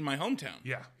place in my hometown.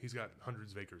 Yeah, he's got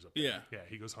hundreds of acres up there. Yeah. Yeah,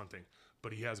 he goes hunting.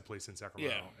 But he has a place in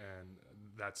Sacramento, and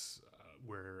that's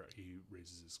where he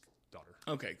raises his daughter.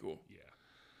 Okay, cool. Yeah.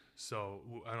 So,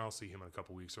 and I'll see him in a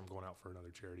couple weeks. So I'm going out for another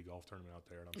charity golf tournament out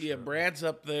there. And I'm sure Brad's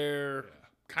up there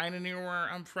kind of near where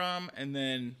I'm from. And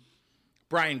then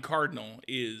Brian Cardinal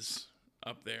is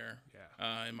up there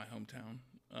in my hometown.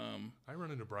 I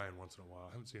run into Brian once in a while.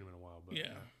 I haven't seen him in a while, but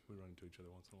we run into each other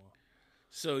once in a while.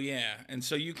 So, and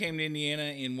so you came to Indiana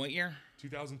in what year?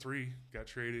 2003, got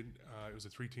traded. It was a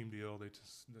 3-team deal.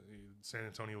 San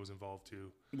Antonio was involved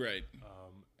too. Right.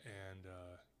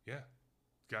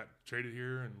 Got traded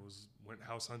here and went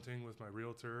house hunting with my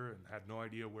realtor and had no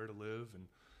idea where to live. And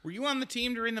were you on the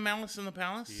team during the Malice in the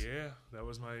Palace? Yeah, that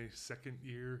was my third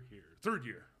year.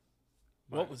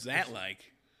 What was that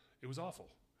like? It was awful.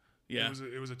 Yeah.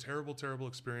 It was a terrible, terrible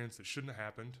experience that shouldn't have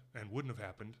happened and wouldn't have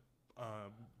happened.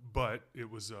 But it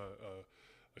was a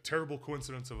terrible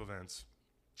coincidence of events.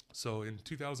 So in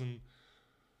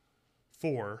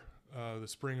 2004, the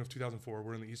spring of 2004,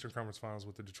 we're in the Eastern Conference Finals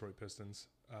with the Detroit Pistons,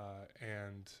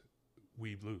 and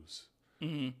we lose.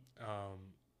 Mm-hmm.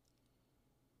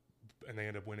 And they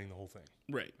end up winning the whole thing.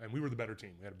 Right. And we were the better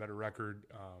team. We had a better record.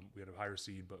 We had a higher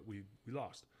seed, but we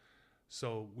lost.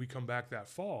 So we come back that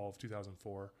fall of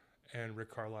 2004, and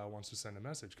Rick Carlisle wants to send a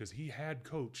message because he had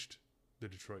coached the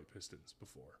Detroit Pistons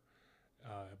before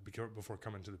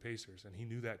coming to the Pacers, and he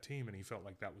knew that team, and he felt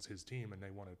like that was his team, and they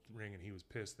won a ring, and he was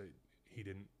pissed that he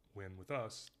didn't win with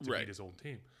us to beat his old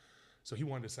team. So he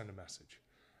wanted to send a message,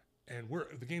 and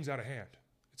the game's out of hand.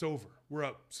 It's over. We're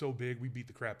up so big, we beat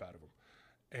the crap out of them,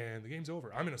 and the game's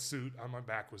over. I'm in a suit. My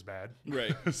back was bad,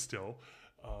 right? Still,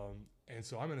 and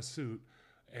so I'm in a suit,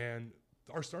 and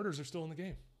our starters are still in the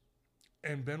game.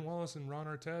 And Ben Wallace and Ron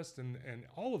Artest and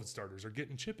all of the starters are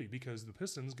getting chippy because the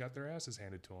Pistons got their asses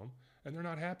handed to them, and they're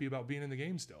not happy about being in the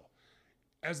game still.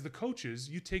 As the coaches,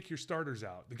 you take your starters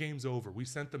out. The game's over. We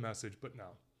sent the message, but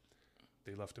no.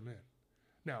 They left them in.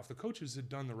 Now, if the coaches had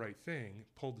done the right thing,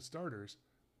 pulled the starters,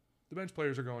 the bench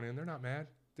players are going in. They're not mad.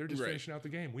 They're just finishing out the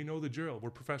game. We know the drill.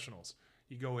 We're professionals.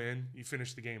 You go in, you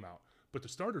finish the game out. But the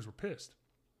starters were pissed.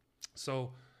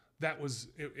 So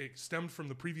it stemmed from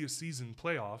the previous season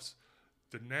playoffs.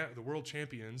 The world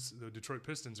champions, the Detroit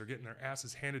Pistons, are getting their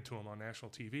asses handed to them on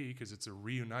national TV because it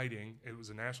was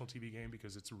a national TV game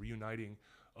because it's a reuniting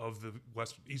of the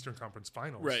Eastern Conference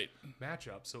Finals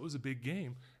matchup. So it was a big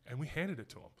game, and we handed it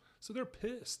to them. So they're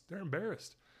pissed. They're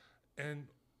embarrassed. And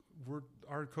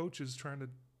our coach is trying to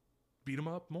beat them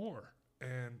up more.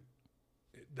 And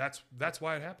that's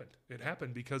why it happened. It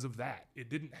happened because of that. It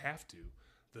didn't have to.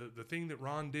 The thing that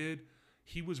Ron did,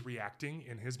 he was reacting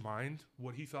in his mind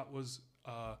what he thought was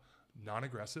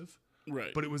non-aggressive,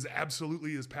 right? But it was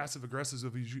absolutely as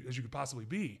passive-aggressive as you could possibly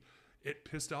be. It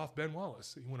pissed off Ben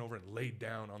Wallace. He went over and laid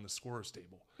down on the scorer's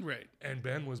table, right? And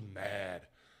Ben was mad,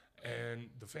 and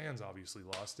the fans obviously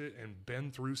lost it. And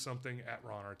Ben threw something at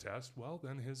Ron Artest. Well,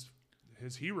 then his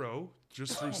hero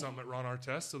just threw something at Ron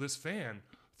Artest. So this fan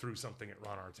threw something at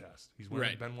Ron Artest. He's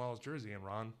wearing Ben Wallace jersey, and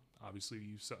Ron,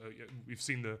 obviously, we've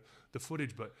seen the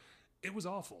footage, but it was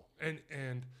awful,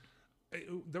 and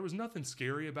there was nothing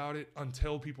scary about it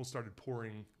until people started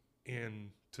pouring in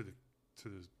to the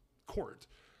court,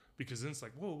 because then it's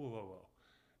like, whoa,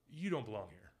 you don't belong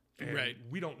here, and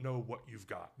we don't know what you've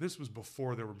got. This was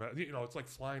before there were, it's like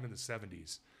flying in the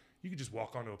 70s. You could just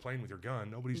walk onto a plane with your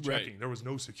gun. Nobody's checking. There was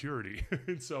no security,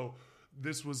 and so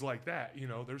this was like that.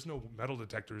 There's no metal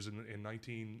detectors in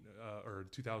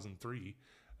 2003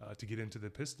 to get into the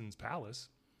Pistons Palace,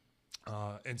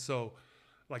 and so,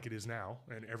 like it is now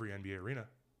in every NBA arena,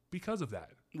 because of that.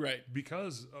 Right.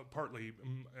 Because partly,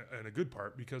 and a good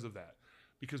part, because of that.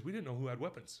 Because we didn't know who had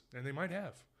weapons, and they might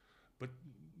have. But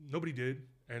nobody did,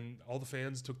 And all the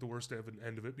fans took the worst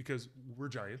end of it because we're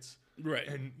Giants. Right.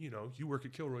 And, you work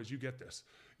at Kilroy's, you get this.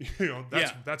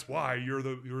 That's why you're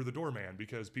the doorman,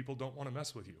 because people don't want to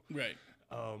mess with you. Right.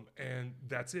 And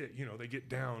that's it. They get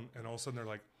down and all of a sudden they're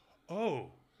like, oh,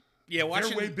 yeah,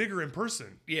 they're way bigger in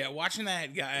person. Yeah, watching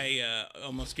that guy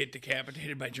almost get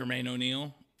decapitated by Jermaine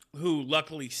O'Neal, who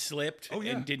luckily slipped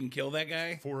and didn't kill that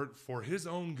guy. For his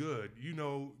own good,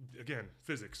 again,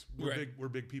 physics. We're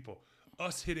big people.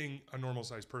 Us hitting a normal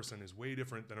sized person is way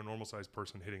different than a normal sized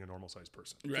person hitting a normal sized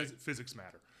person. Right. Physics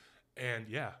matter. And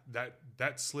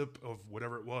that slip of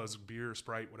whatever it was, beer,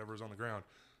 Sprite, whatever was on the ground,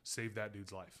 saved that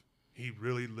dude's life. He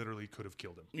really literally could have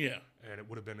killed him. Yeah. And it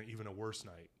would have been even a worse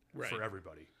night for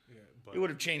everybody. Yeah, but it would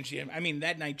have changed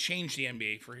that night changed the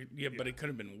NBA but it could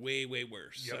have been way, way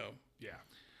worse. Yep. So yeah.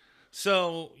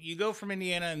 So you go from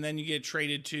Indiana and then you get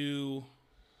traded to,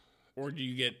 or do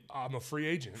you get? I'm a free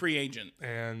agent. Free agent.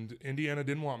 And Indiana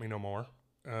didn't want me no more.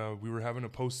 We were having a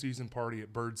postseason party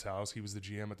at Bird's house. He was the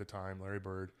GM at the time, Larry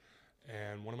Bird.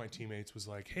 And one of my teammates was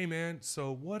like, hey, man,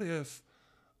 so what if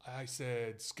I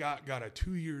said Scott got a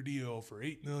 2-year deal for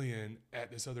 $8 million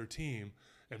at this other team?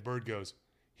 And Bird goes,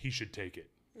 he should take it.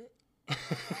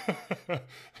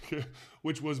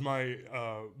 Which was my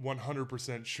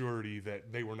 100% surety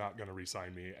that they were not going to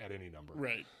re-sign me at any number.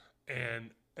 Right. And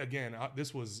again,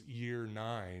 this was year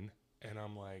 9, and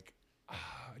I'm like,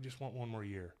 I just want one more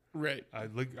year. Right. I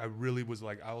really was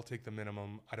like, I'll take the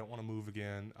minimum. I don't want to move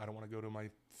again. I don't want to go to my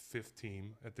 5th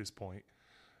team at this point,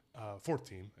 4th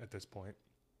team at this point.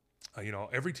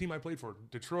 Every team I played for,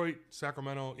 Detroit,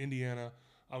 Sacramento, Indiana,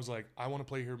 I was like, I want to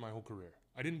play here my whole career.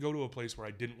 I didn't go to a place where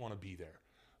I didn't want to be there.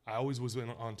 I always was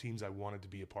on teams I wanted to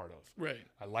be a part of. Right.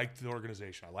 I liked the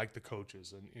organization. I liked the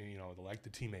coaches, and I liked the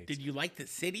teammates. Did you like the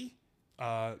city?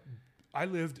 I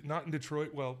lived not in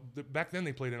Detroit. Well, back then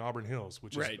they played in Auburn Hills,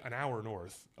 which is an hour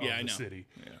north of the city.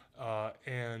 Yeah.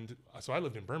 And so I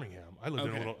lived in Birmingham. I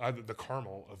lived in the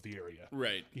Carmel of the area.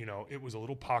 Right. It was a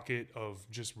little pocket of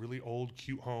just really old,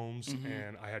 cute homes,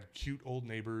 and I had cute old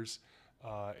neighbors.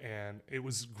 And it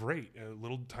was great. A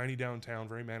little tiny downtown,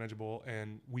 very manageable.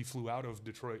 And we flew out of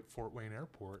Detroit Fort Wayne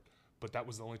Airport, but that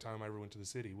was the only time I ever went to the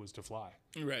city was to fly.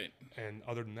 Right. And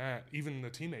other than that, even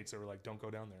the teammates, they were like, don't go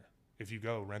down there. If you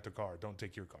go, rent a car. Don't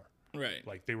take your car. Right.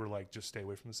 Like, they were like, just stay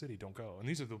away from the city. Don't go. And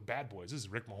these are the bad boys. This is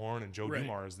Rick Mahorn and Joe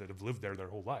Dumars that have lived there their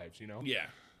whole lives, Yeah.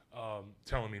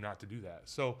 Telling me not to do that.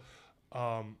 So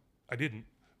I didn't.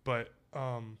 But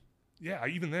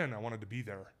even then I wanted to be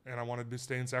there, and I wanted to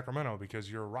stay in Sacramento because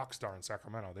you're a rock star in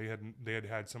Sacramento. They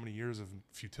had so many years of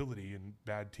futility and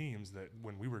bad teams that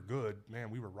when we were good, man,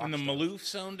 we were rock stars. And the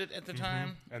Maloofs owned it at the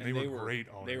time. And they were great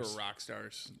owners. They were rock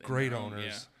stars. Great owners.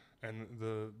 Yeah. And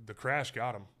the crash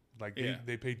got them. Like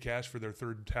they paid cash for their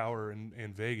 3rd tower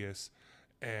in Vegas,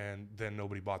 and then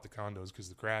nobody bought the condos because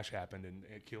the crash happened and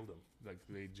it killed them. Like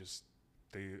they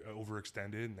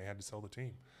overextended and they had to sell the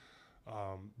team.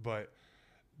 But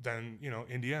then,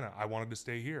 Indiana, I wanted to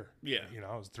stay here. Yeah.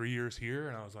 I was 3 years here,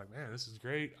 and I was like, man, this is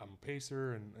great. I'm a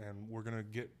Pacer, and we're going to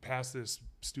get past this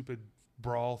stupid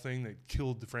brawl thing that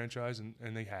killed the franchise,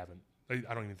 and they haven't.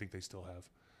 I don't even think they still have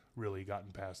really gotten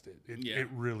past it. It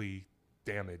really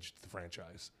damaged the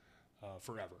franchise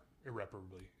forever,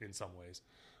 irreparably in some ways.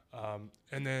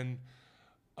 And then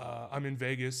I'm in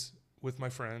Vegas with my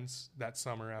friends that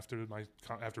summer after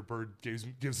Bird gives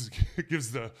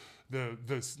the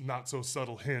not so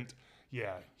subtle hint.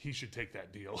 Yeah, he should take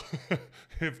that deal.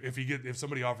 if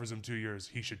somebody offers him 2 years,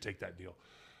 he should take that deal,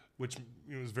 which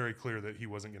it was very clear that he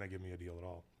wasn't going to give me a deal at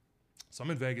all. So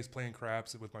I'm in Vegas playing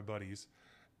craps with my buddies,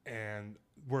 and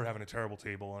we're having a terrible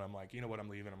table, and I'm like, you know what, I'm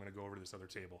leaving. I'm going to go over to this other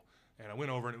table. And I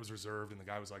went over, and it was reserved, and the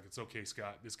guy was like, it's okay,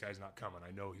 Scott, this guy's not coming.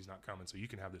 I know he's not coming, so you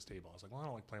can have this table. I was like, well, I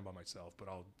don't like playing by myself, but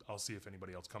I'll see if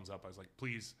anybody else comes up. I was like,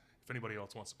 please, if anybody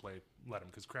else wants to play, let him,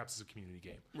 because craps is a community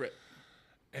game. Right.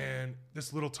 And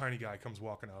this little tiny guy comes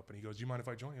walking up, and he goes, do you mind if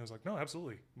I join you? I was like, no,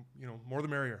 absolutely. More the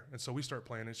merrier. And so we start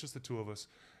playing. It's just the two of us.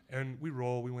 And we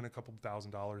roll. We win a couple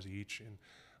 $1,000s each. And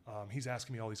he's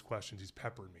asking me all these questions. He's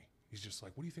peppering me. He's just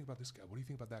like, what do you think about this guy? What do you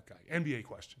think about that guy? NBA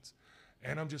questions.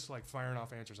 And I'm just like firing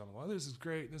off answers. I'm like, well, this is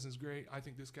great. This is great. I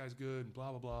think this guy's good, and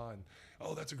blah, blah, blah. And,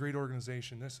 oh, that's a great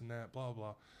organization, this and that, blah,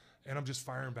 blah. And I'm just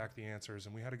firing back the answers.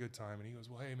 And we had a good time. And he goes,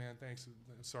 well, hey, man, thanks.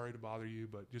 Sorry to bother you,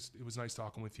 but it was nice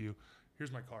talking with you.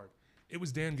 Here's my card. It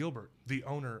was Dan Gilbert, the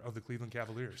owner of the Cleveland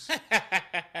Cavaliers.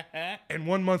 And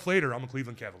 1 month later, I'm a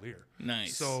Cleveland Cavalier.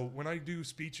 Nice. So when I do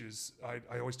speeches,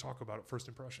 I always talk about first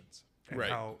impressions. And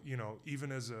how,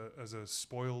 even as a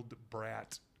spoiled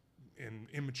brat and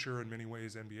immature in many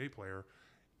ways NBA player,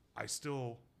 I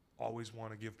still always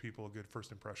want to give people a good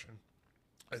first impression.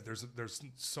 There's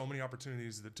so many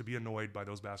opportunities to be annoyed by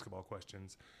those basketball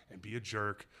questions and be a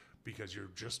jerk because you're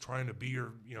just trying to be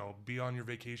on your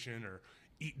vacation or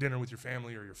eat dinner with your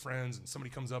family or your friends, and somebody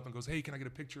comes up and goes, "Hey, can I get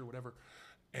a picture?" or whatever.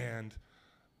 And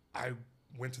I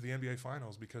went to the NBA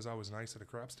Finals because I was nice at a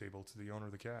craps table to the owner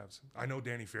of the Cavs. I know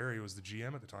Danny Ferry was the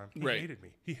GM at the time. He hated me.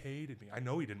 He hated me. I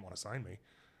know he didn't want to sign me.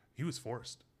 He was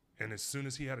forced. And as soon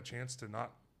as he had a chance to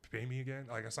not pay me again,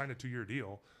 like I signed a 2-year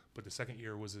deal, but the second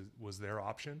year was their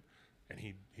option, and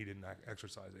he didn't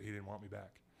exercise it. He didn't want me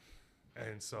back.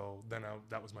 And so then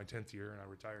that was my 10th year, and I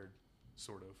retired,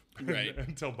 sort of,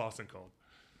 until Boston called.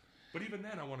 But even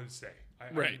then, I wanted to stay.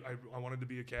 I wanted to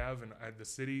be a Cav, and the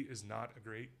city is not a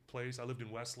great place. I lived in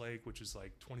Westlake, which is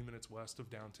like 20 minutes west of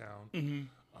downtown. Mm-hmm.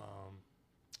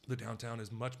 The downtown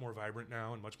is much more vibrant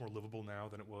now and much more livable now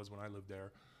than it was when I lived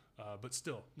there. But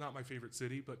still, not my favorite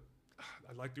city, but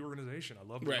I like the organization. I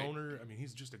love the owner. I mean,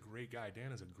 he's just a great guy.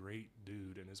 Dan is a great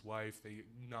dude, and his wife, they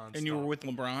nonstop. And you were with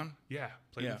LeBron? Yeah,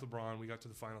 played with LeBron. We got to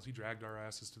the finals. He dragged our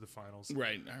asses to the finals.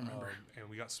 Right, I remember. And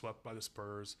we got swept by the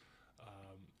Spurs.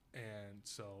 And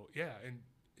so, yeah, and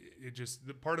it just,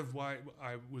 the part of why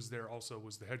I was there also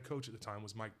was the head coach at the time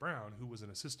was Mike Brown, who was an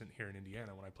assistant here in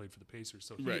Indiana when I played for the Pacers.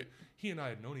 So he and I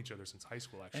had known each other since high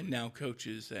school, actually. And now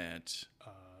coaches at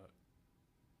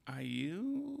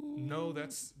IU? No,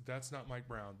 that's not Mike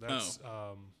Brown. That's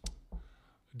a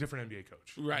different NBA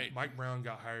coach. Right. Mike Brown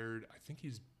got hired, I think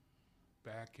he's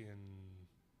back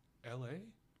in L.A.?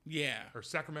 Yeah. Or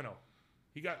Sacramento.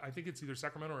 I think it's either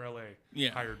Sacramento or LA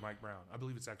hired Mike Brown. I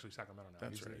believe it's actually Sacramento now.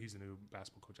 He's the new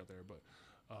basketball coach out there. But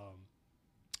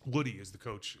Woody is the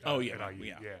coach at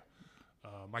IU.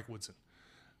 Mike Woodson.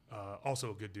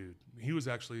 Also a good dude. He was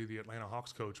actually the Atlanta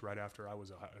Hawks coach right after I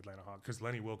was an Atlanta Hawk, because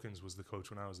Lenny Wilkins was the coach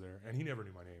when I was there. And he never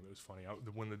knew my name. It was funny.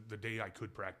 When the day I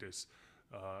could practice,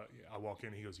 I walk in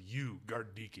and he goes, "You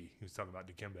guard Deke." He was talking about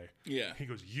Dikembe. Yeah. He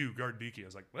goes, "You guard Deke." I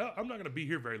was like, "Well, I'm not going to be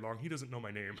here very long. He doesn't know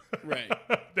my name." Right.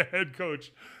 The head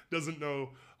coach doesn't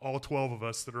know all 12 of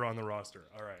us that are on the roster.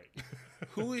 All right.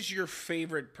 Who is your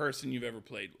favorite person you've ever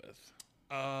played with?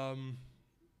 Gosh,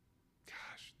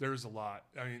 there's a lot.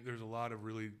 I mean, there's a lot of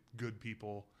really good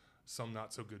people, some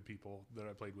not so good people that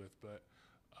I played with. But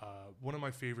one of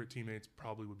my favorite teammates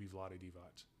probably would be Vlade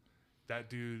Divac. That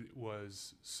dude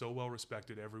was so well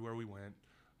respected everywhere we went.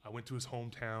 I went to his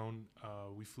hometown.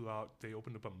 We flew out. They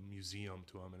opened up a museum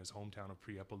to him in his hometown of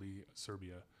Prijepolje,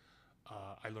 Serbia.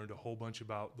 I learned a whole bunch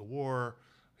about the war,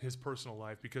 his personal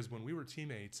life, because when we were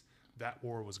teammates, that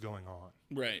war was going on.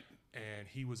 Right. And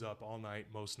he was up all night,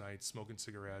 most nights, smoking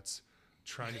cigarettes,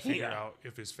 trying to figure out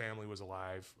if his family was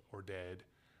alive or dead.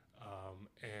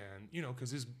 And,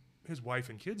 because his wife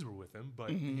and kids were with him, but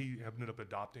he ended up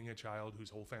adopting a child whose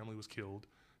whole family was killed.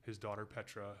 His daughter,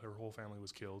 Petra, her whole family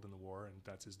was killed in the war, and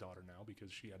that's his daughter now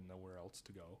because she had nowhere else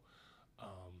to go.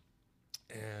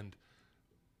 And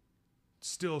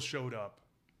still showed up,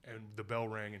 and the bell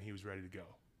rang, and he was ready to go.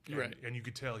 Right. And you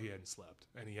could tell he hadn't slept,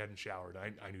 and he hadn't showered.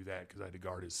 I knew that because I had to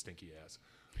guard his stinky ass.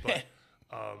 But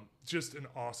just an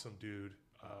awesome dude,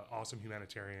 awesome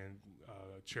humanitarian,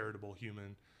 charitable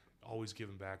human, always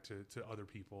giving back to other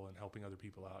people and helping other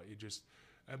people out.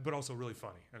 But also really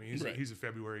funny. I mean, he's a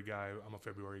February guy. I'm a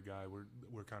February guy.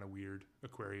 We're kind of weird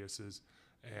Aquariuses,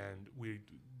 and we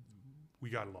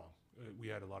got along. We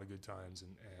had a lot of good times,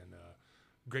 and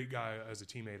great guy as a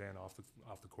teammate and off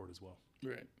the court as well.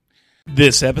 Right.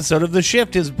 This episode of The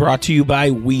Shift is brought to you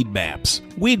by Weed Maps.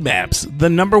 Weed Maps, the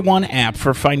 #1 app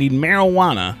for finding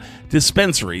marijuana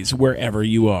dispensaries wherever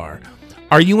you are.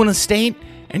 Are you in a state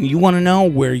and you want to know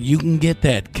where you can get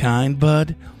that kind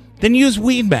bud? Then use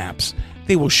Weed Maps.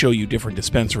 They will show you different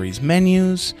dispensaries'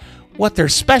 menus, what their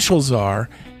specials are,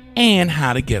 and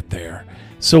how to get there.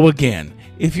 So again,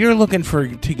 if you're looking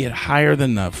to get higher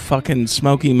than the fucking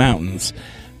Smoky Mountains,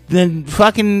 then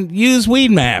fucking use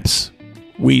Weed Maps.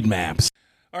 Weed Maps.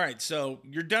 All right, so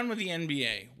you're done with the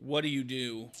NBA. What do you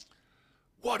do?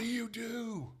 What do you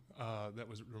do? That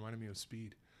was reminding me of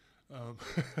Speed. You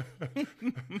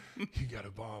got a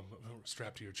bomb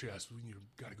strapped to your chest. You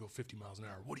got to go 50 miles an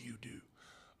hour. What do you do?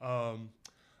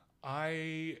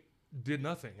 I did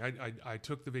nothing. I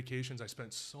took the vacations. I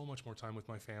spent so much more time with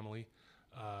my family,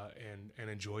 and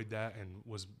enjoyed that, and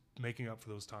was making up for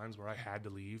those times where I had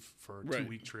to leave for a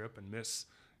 2-week trip and miss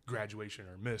graduation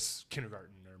or miss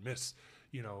kindergarten or miss,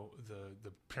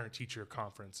 the parent-teacher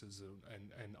conferences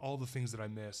and all the things that I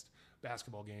missed,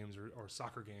 basketball games or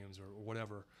soccer games or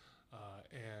whatever.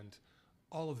 And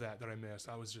all of that I missed,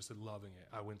 I was just loving it.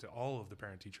 I went to all of the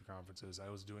parent-teacher conferences. I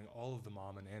was doing all of the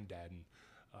mom and dadding,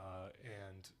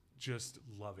 and just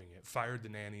loving it. Fired the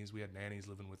nannies. We had nannies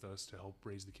living with us to help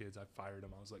raise the kids. I fired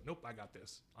them. I was like, nope, I got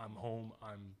this. I'm home.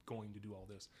 I'm going to do all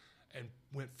this. And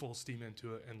went full steam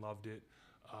into it and loved it.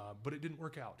 But it didn't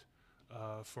work out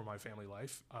for my family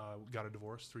life. Got a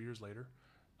divorce 3 years later.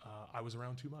 I was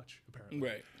around too much, apparently.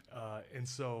 Right. And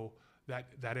so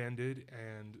that ended,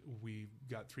 and we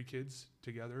got 3 kids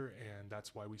together, and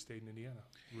that's why we stayed in Indiana.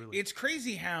 Really, it's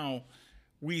crazy how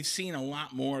we've seen a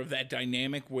lot more of that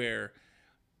dynamic where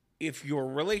if your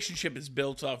relationship is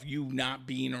built off you not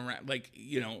being around, like,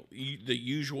 you know, the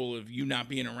usual of you not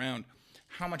being around,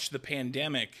 how much the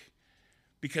pandemic,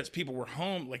 because people were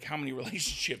home, like how many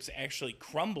relationships actually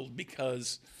crumbled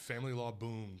because family law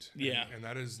boomed. Yeah. And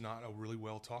that is not a really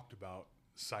well talked about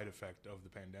side effect of the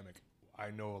pandemic. I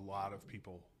know a lot of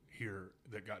people here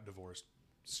that got divorced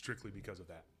strictly because of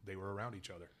that. They were around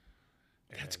each other.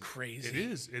 That's crazy.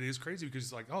 It is crazy because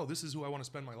it's like, oh, this is who I want to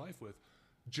spend my life with.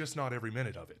 Just not every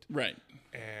minute of it. Right.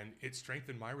 And it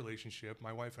strengthened my relationship.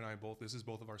 My wife and I this is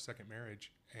both of our second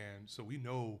marriage. And so we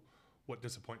know what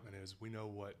disappointment is. We know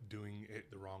what doing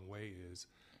it the wrong way is.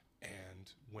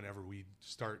 And whenever we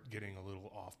start getting a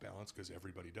little off balance, because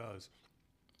everybody does,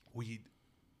 we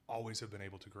always have been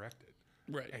able to correct it.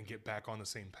 Right. And get back on the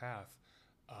same path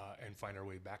and find our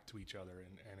way back to each other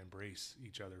and embrace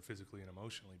each other physically and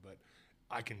emotionally. But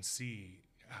I can see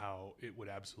how it would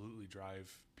absolutely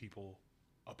drive people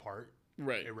apart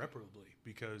irreparably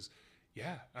because,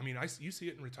 yeah, I mean, you see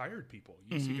it in retired people.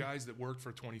 You see guys that worked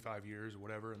for 25 years or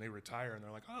whatever, and they retire, and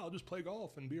they're like, oh, I'll just play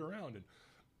golf and be around. And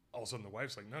all of a sudden the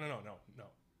wife's like, no.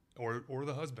 Or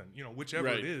the husband, you know, whichever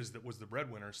it is that was the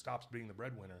breadwinner stops being the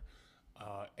breadwinner.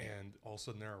 And all of a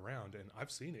sudden they're around. And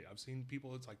I've seen it. I've seen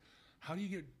people, it's like, how do you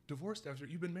get divorced after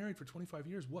you've been married for 25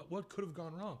 years? What could have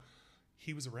gone wrong?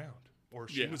 He was around or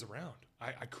she was around.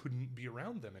 I couldn't be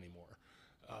around them anymore.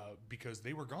 Because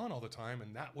they were gone all the time,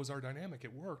 and that was our dynamic.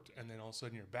 It worked, and then all of a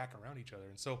sudden you're back around each other,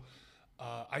 and so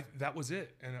that was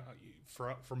it. And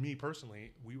for me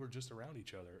personally, we were just around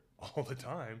each other all the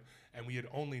time, and we had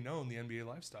only known the NBA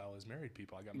lifestyle as married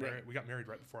people. I got married. We got married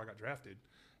right before I got drafted,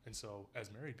 and so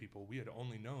as married people, we had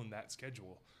only known that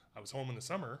schedule. I was home in the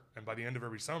summer, and by the end of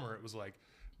every summer, it was like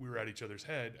we were at each other's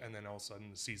head, and then all of a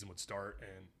sudden the season would start,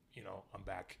 and you know I'm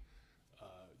back,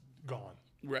 gone,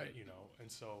 right? You know,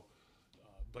 and so.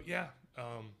 But yeah,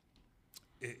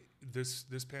 this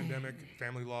pandemic,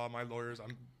 family law, my lawyers,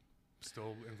 I'm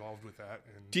still involved with that.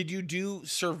 And did you do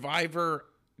Survivor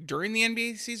during the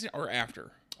NBA season or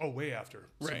after? Oh, way after.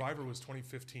 Right. Survivor was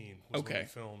 2015. When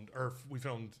we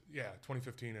filmed,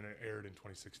 2015, and it aired in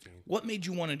 2016. What made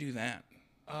you want to do that?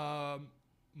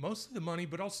 Mostly the money,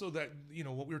 but also that, you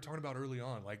know, what we were talking about early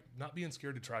on, like not being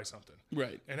scared to try something.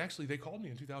 Right. And actually, they called me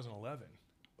in 2011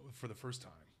 for the first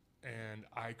time. And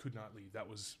I could not leave. That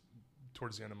was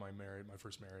towards the end of my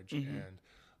first marriage, and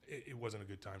it wasn't a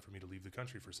good time for me to leave the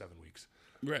country for 7 weeks.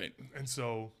 Right. And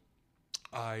so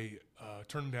I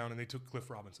turned them down, and they took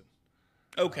Cliff Robinson.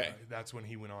 Okay. That's when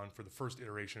he went on for the first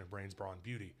iteration of Brains, Brawn,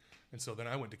 Beauty. And so then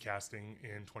I went to casting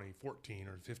in 2014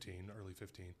 or 15, early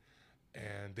 15,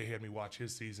 and they had me watch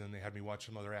his season. They had me watch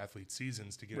some other athletes'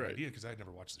 seasons to get an idea because I had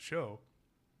never watched the show.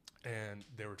 And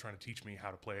they were trying to teach me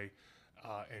how to play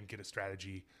and get a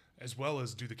strategy, as well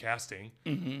as do the casting,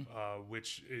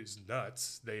 which is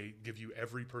nuts. They give you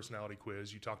every personality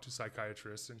quiz. You talk to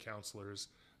psychiatrists and counselors.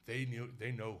 They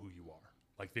know who you are.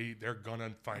 Like they're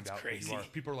gonna find out who you are.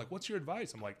 People are like, "What's your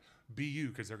advice?" I'm like, "Be you,"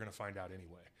 because they're gonna find out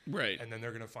anyway. Right. And then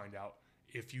they're gonna find out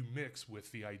if you mix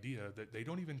with the idea that they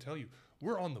don't even tell you.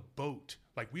 We're on the boat.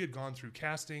 Like we had gone through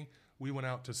casting. We went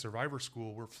out to Survivor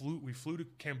School. We flew to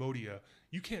Cambodia.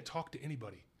 You can't talk to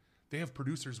anybody. They have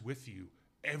producers with you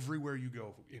everywhere you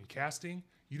go. In casting,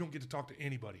 you don't get to talk to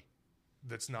anybody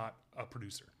that's not a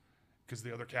producer because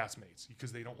the other castmates,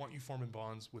 because they don't want you forming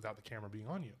bonds without the camera being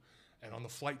on you. And on the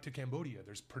flight to Cambodia,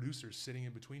 there's producers sitting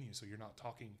in between you, so you're not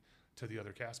talking to the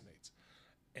other castmates.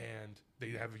 And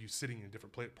they have you sitting in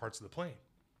different parts of the plane.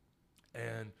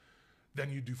 And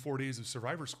then you do 4 days of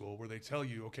Survivor School where they tell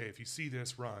you, okay, if you see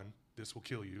this, run. This will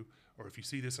kill you. Or if you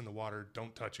see this in the water,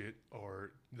 don't touch it.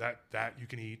 Or that you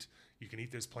can eat. You can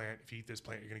eat this plant. If you eat this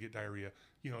plant, you're going to get diarrhea.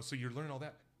 You know, so you're learning all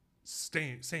that.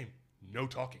 Same. No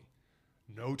talking.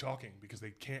 No talking, because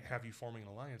they can't have you forming an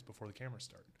alliance before the cameras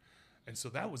start. And so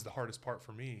that was the hardest part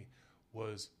for me,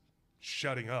 was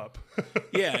shutting up.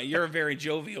 Yeah, you're a very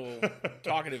jovial,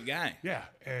 talkative guy. Yeah,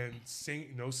 and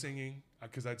no singing,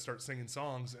 because I'd start singing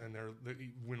songs, and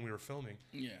when we were filming.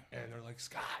 Yeah. And they're like,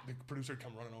 Scott, the producer would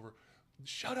come running over,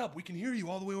 shut up, we can hear you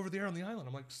all the way over there on the island.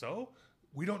 I'm like, so?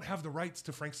 We don't have the rights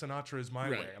to Frank Sinatra's My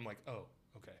Way. I'm like, oh,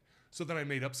 okay. So then I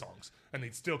made up songs, and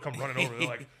they'd still come running over. They're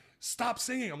like, stop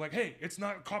singing. I'm like, hey, it's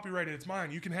not copyrighted. It's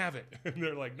mine. You can have it. And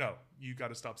they're like, no, you got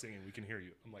to stop singing. We can hear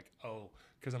you. I'm like, oh,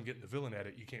 because I'm getting the villain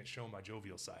edit. You can't show my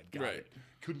jovial side. Got it.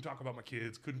 Couldn't talk about my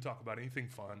kids. Couldn't talk about anything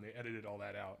fun. They edited all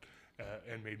that out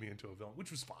and made me into a villain, which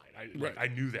was fine. I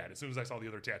knew that as soon as I saw the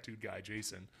other tattooed guy,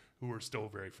 Jason, who we're still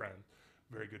very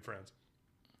good friends.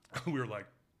 We were like,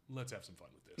 let's have some fun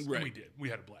with this. And we did. We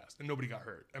had a blast, and nobody got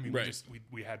hurt. I mean,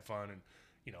 we had fun, and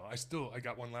you know, I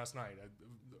got one last night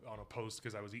on a post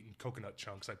because I was eating coconut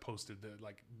chunks. I posted that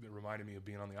it reminded me of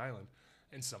being on the island,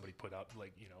 and somebody put up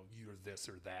like, you know, you're this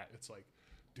or that. It's like,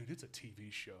 dude, it's a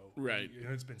TV show. Right.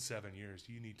 And it's been 7 years.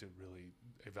 You need to really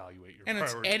evaluate your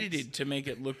priorities. And it's edited to make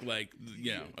it look like,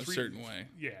 you know, a certain way.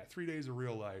 Yeah, 3 days of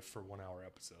real life for 1 hour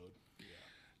episode. Yeah.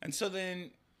 And so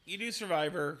then you do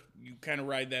Survivor, you kind of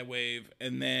ride that wave,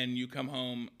 and then you come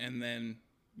home, and then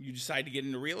you decide to get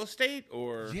into real estate,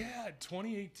 or? Yeah,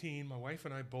 2018, my wife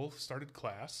and I both started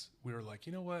class. We were like,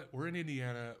 you know what? We're in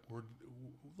Indiana.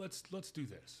 Let's do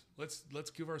this. Let's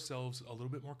give ourselves a little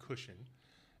bit more cushion,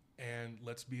 and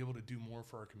let's be able to do more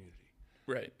for our community.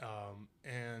 Right.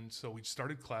 And so we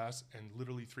started class, and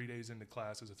literally 3 days into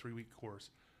class, as a 3-week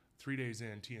course, 3 days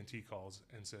in, TNT calls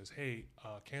and says, hey,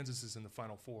 Kansas is in the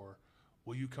Final Four.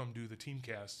 Will you come do the team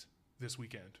cast this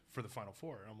weekend for the Final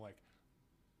Four? And I'm like,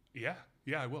 yeah,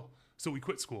 I will. So we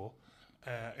quit school,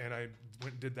 and I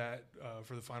went and did that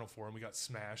for the Final Four, and we got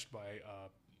smashed by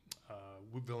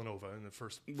Villanova in the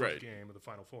first game of the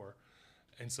Final Four.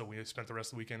 And so we spent the rest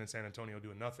of the weekend in San Antonio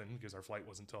doing nothing because our flight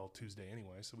wasn't until Tuesday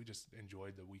anyway. So we just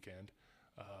enjoyed the weekend,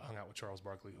 hung out with Charles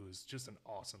Barkley, who is just an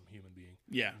awesome human being.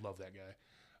 Yeah. Love that guy.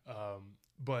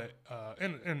 But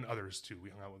and others too. We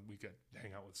got to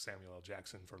hang out with Samuel L.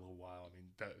 Jackson for a little while. I mean,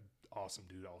 that awesome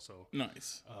dude also.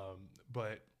 Nice.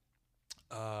 But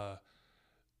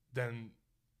then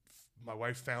my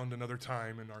wife found another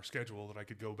time in our schedule that I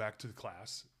could go back to the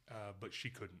class, but she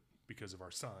couldn't because of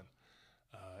our son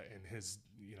and his,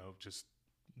 you know, just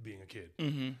being a kid.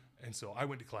 Mm-hmm. And so I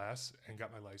went to class and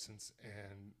got my license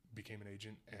and became an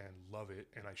agent and love it.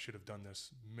 And I should have done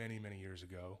this many, many years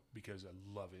ago because I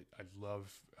love it. I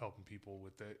love helping people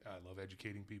with it. I love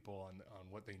educating people on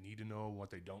what they need to know, what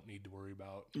they don't need to worry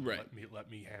about. Right. Let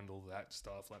me handle that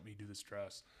stuff. Let me do the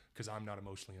stress because I'm not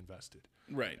emotionally invested.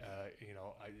 Right. You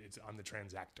know, I'm the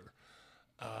transactor.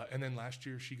 And then last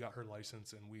year she got her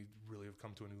license, and we really have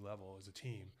come to a new level as a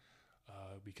team.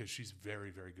 Because she's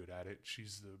very, very good at it.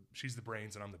 She's the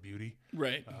brains, and I'm the beauty.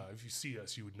 Right. If you see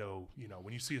us, you would know. You know,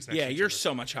 when you see us. Yeah, you're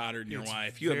so much hotter than your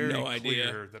wife. You have no idea.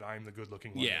 Clear that I'm the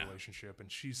good-looking one in the relationship,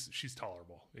 and she's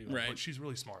tolerable. You know, right. But she's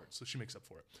really smart, so she makes up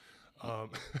for it.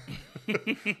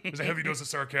 There's a heavy dose of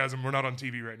sarcasm. We're not on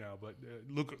TV right now, but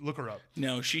look her up.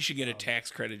 No, she should get a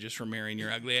tax credit just for marrying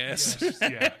your ugly ass. Yes,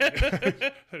 yeah,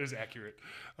 that is accurate.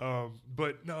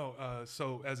 But no,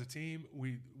 so as a team,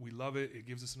 we love it. It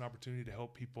gives us an opportunity to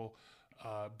help people,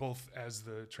 both as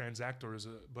the transactors,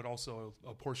 but also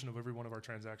a portion of every one of our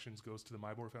transactions goes to the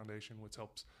Mybor Foundation, which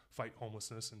helps fight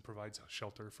homelessness and provides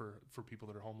shelter for people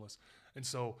that are homeless. And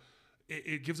so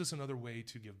it gives us another way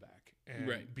to give back and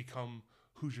become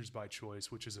Hoosiers by Choice,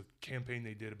 which is a campaign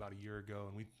they did about a year ago,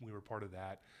 and we were part of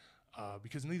that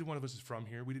because neither one of us is from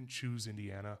here. We didn't choose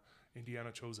Indiana.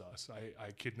 Indiana chose us.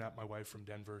 I kidnapped my wife from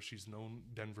Denver. She's known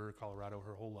Denver, Colorado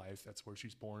her whole life. That's where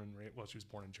she's born and raised. Well, she was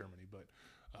born in Germany, but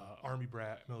Army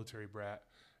brat, military brat,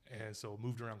 and so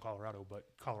moved around Colorado, but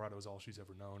Colorado is all she's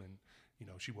ever known. And, you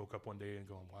know, she woke up one day and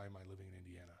going, why am I living in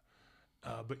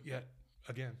Indiana? But yet,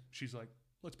 again, she's like,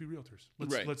 let's be realtors.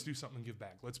 Let's do something and give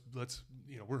back. Let's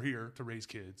you know, we're here to raise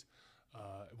kids.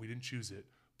 We didn't choose it,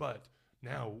 but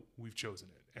now we've chosen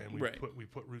it, and we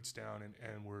put roots down,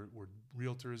 and we're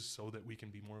realtors so that we can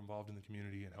be more involved in the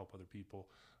community and help other people.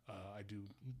 I do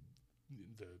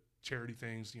the charity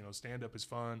things. You know, stand up is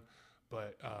fun,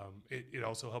 but it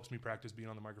also helps me practice being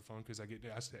on the microphone because I get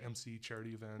asked to MC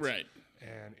charity events, right?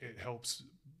 And it helps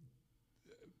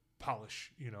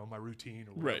polish, you know, my routine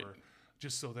or whatever. Right.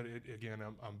 Just so that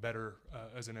I'm better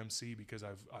as an MC because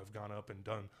I've gone up and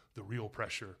done the real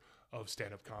pressure of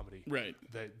stand-up comedy, right?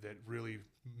 That really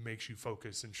makes you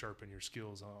focus and sharpen your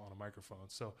skills on a microphone.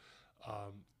 So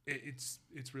it's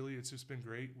just been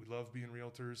great. We love being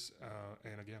realtors,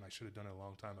 and again, I should have done it a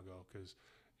long time ago because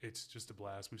it's just a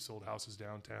blast. We've sold houses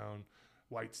downtown,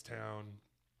 Whitestown,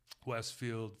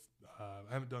 Westfield.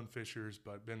 I haven't done Fishers,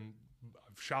 but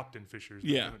I've shopped in Fishers.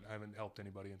 Yeah, I haven't helped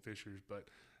anybody in Fishers, but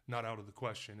not out of the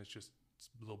question. It's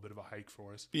a little bit of a hike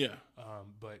for us. Yeah.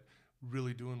 But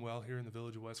really doing well here in the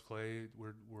village of West Clay.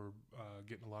 We're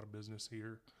getting a lot of business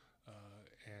here,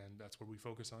 and that's where we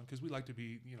focus on because we like to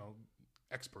be, you know,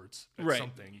 experts at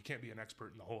something. You can't be an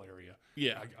expert in the whole area.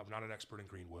 Yeah. I'm not an expert in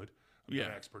Greenwood. Yeah.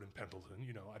 an expert in Pendleton.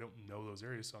 You know, I don't know those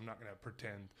areas, so I'm not going to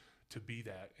pretend to be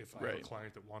that. If I have a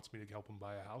client that wants me to help them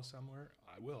buy a house somewhere,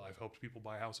 I will. I've helped people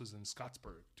buy houses in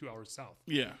Scottsburg, 2 hours south.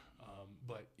 Yeah.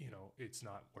 But, you know, it's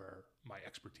not where my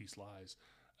expertise lies.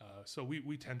 So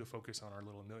we tend to focus on our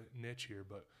little niche here,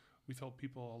 but we've helped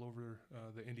people all over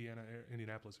the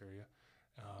Indianapolis area.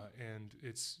 And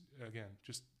it's, again,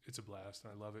 it's a blast.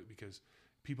 And I love it because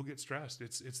people get stressed.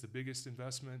 It's the biggest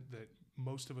investment that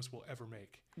most of us will ever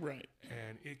make. Right.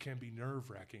 And it can be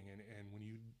nerve-wracking. And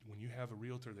when you have a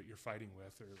realtor that you're fighting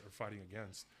with or fighting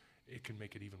against, it can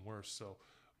make it even worse. So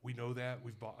we know that.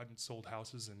 We've bought and sold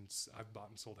houses, and I've bought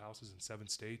and sold houses in 7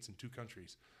 states and 2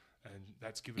 countries. And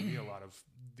that's given me a lot of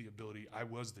the ability. I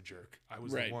was the jerk. I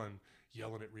was the one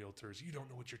yelling at realtors, you don't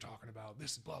know what you're talking about.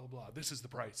 This is blah, blah, blah. This is the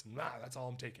price. And that's all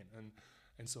I'm taking.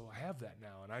 And so I have that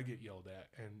now, and I get yelled at,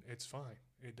 and it's fine.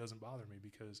 It doesn't bother me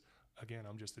because, again,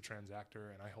 I'm just a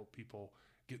transactor, and I help people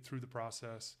get through the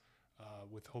process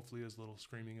with hopefully as little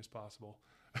screaming as possible.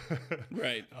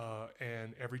 Right.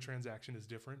 And every transaction is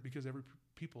different because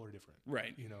people are different.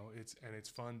 Right. You know, it's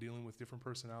fun dealing with different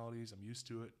personalities. I'm used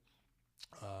to it.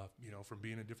 You know, from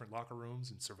being in different locker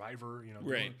rooms and Survivor, you know,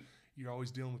 you're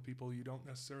always dealing with people you don't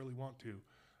necessarily want to.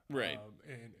 Right.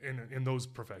 And in those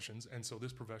professions. And so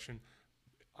this profession,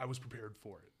 I was prepared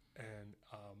for it. And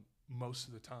most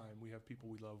of the time we have people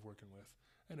we love working with.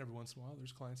 And every once in a while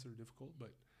there's clients that are difficult,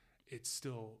 but it's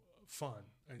still fun.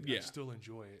 And I still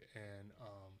enjoy it. And,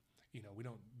 you know, we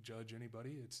don't judge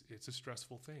anybody. It's a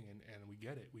stressful thing. And we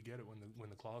get it. We get it when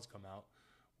the claws come out.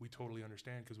 We totally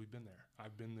understand because we've been there.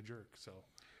 I've been the jerk. So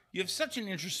you have such an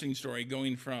interesting story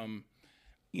going from,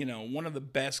 you know, one of the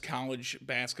best college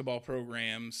basketball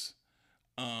programs,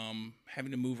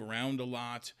 having to move around a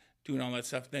lot, doing all that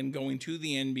stuff, then going to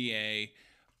the NBA,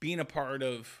 being a part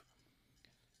of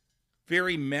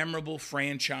very memorable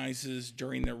franchises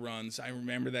during their runs. I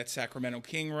remember that Sacramento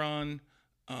King run,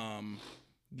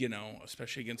 you know,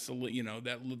 especially against the, you know,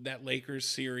 that Lakers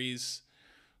series.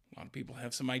 A lot of people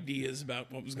have some ideas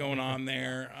about what was going on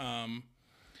there.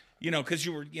 You know, because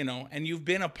you were, you know, and you've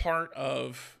been a part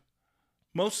of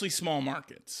mostly small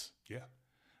markets.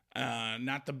 Yeah.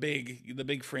 Not the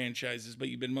big franchises, but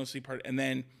you've been mostly part. And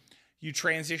then you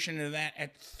transition into that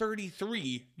at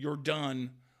 33. You're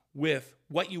done with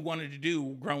what you wanted to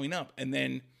do growing up, and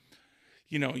then,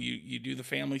 you know, you do the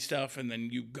family stuff, and then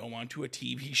you go on to a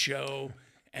TV show,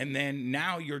 and then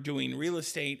now you're doing real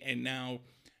estate, and now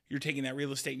you're taking that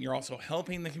real estate and you're also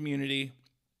helping the community.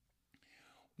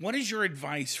 What is your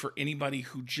advice for anybody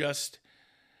who just,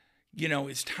 you know,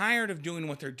 is tired of doing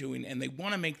what they're doing and they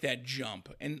want to make that jump?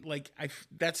 And like,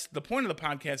 that's the point of the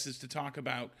podcast, is to talk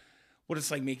about what it's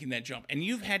like making that jump. And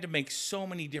you've had to make so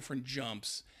many different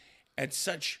jumps at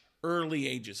such early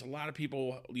ages. A lot of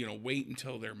people, you know, wait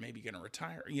until they're maybe going to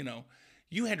retire. You know,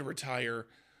 you had to retire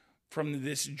from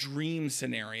this dream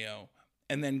scenario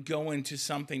and then go into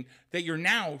something that you're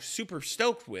now super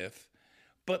stoked with.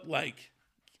 But like,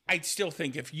 I'd still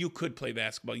think if you could play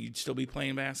basketball, you'd still be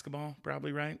playing basketball,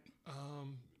 probably, right?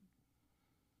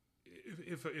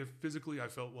 If physically I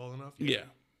felt well enough, yeah.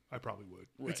 I probably would.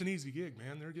 Right. It's an easy gig,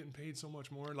 man. They're getting paid so much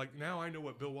more. Like, now I know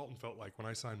what Bill Walton felt like when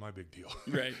I signed my big deal.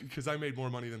 Right. Because I made more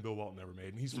money than Bill Walton ever made.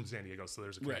 And he's from San Diego, so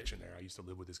there's a connection there. I used to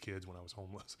live with his kids when I was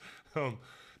homeless.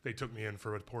 They took me in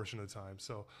for a portion of the time.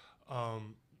 So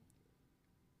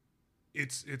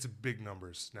it's big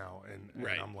numbers now. And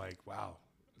I'm like, wow,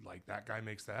 like that guy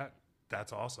makes that.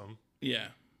 That's awesome. Yeah.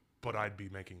 But I'd be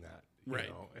making that. You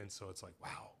know? And so it's like,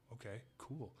 wow, okay,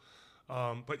 cool.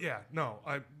 But yeah, no,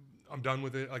 I'm done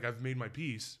with it. Like, I've made my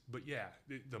peace, but yeah,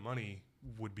 the money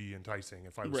would be enticing.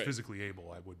 If I was physically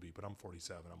able, I would be, but I'm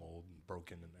 47. I'm old and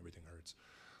broken and everything hurts.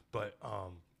 But,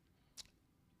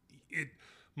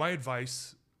 my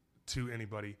advice to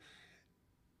anybody,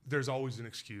 there's always an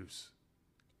excuse.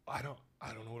 I don't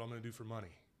know what I'm going to do for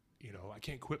money. You know, I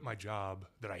can't quit my job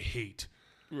that I hate.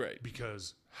 Right.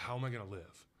 Because how am I going to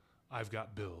live? I've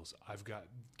got bills, I've got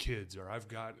kids, or I've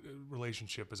got a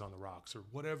relationship is on the rocks, or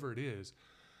whatever it is.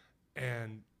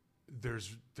 And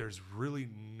there's really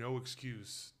no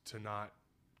excuse to not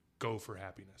go for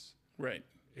happiness. Right.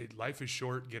 Life is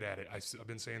short, get at it. I've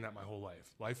been saying that my whole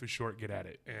life. Life is short, get at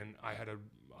it. And I had a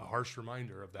harsh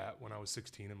reminder of that when I was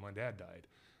 16 and my dad died.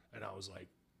 And I was like,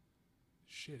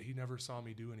 shit, he never saw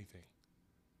me do anything.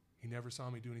 He never saw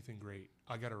me do anything great.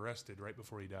 I got arrested right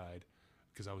before he died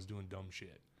because I was doing dumb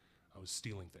shit. I was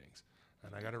stealing things.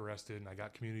 And I got arrested, and I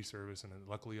got community service, and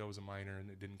luckily I was a minor, and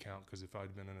it didn't count because if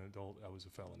I'd been an adult, I was a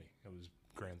felony. It was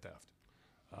grand theft.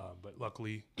 But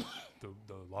luckily,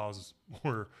 the laws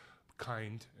were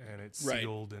kind and it's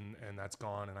sealed and that's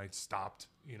gone. And I stopped,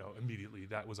 immediately.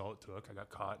 That was all it took. I got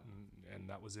caught and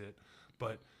that was it.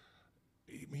 But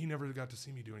he never got to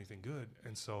see me do anything good.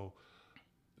 And so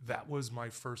that was my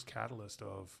first catalyst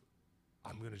of,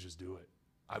 I'm going to just do it.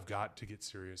 I've got to get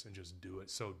serious and just do it.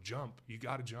 So jump. You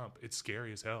got to jump. It's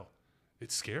scary as hell.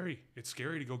 It's scary. It's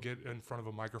scary to go get in front of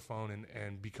a microphone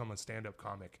and become a stand-up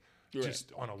comic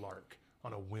just on a lark,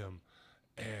 on a whim.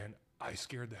 And I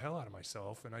scared the hell out of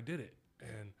myself, and I did it.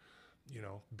 And,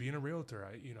 being a realtor,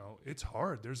 it's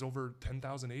hard. There's over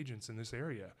 10,000 agents in this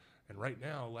area. And right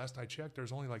now, last I checked,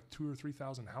 there's only like 2,000 or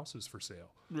 3,000 houses for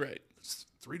sale. Right. It's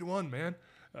 3 to 1, man.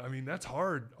 I mean, that's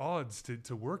hard odds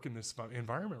to work in this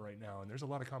environment right now. And there's a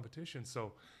lot of competition.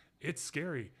 So it's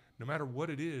scary no matter what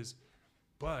it is.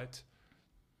 But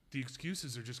the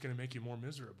excuses are just going to make you more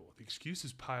miserable. The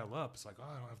excuses pile up. It's like, oh,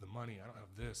 I don't have the money. I don't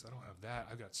have this. I don't have that.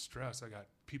 I got stress. I got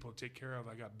people to take care of.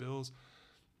 I got bills.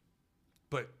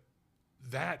 But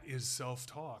that is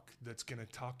self-talk that's going to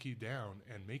talk you down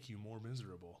and make you more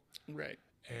miserable. Right.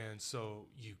 And so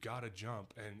you got to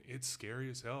jump. And it's scary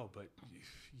as hell, but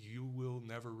you will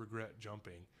never regret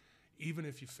jumping, even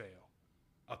if you fail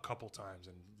a couple times.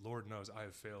 And Lord knows I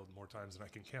have failed more times than I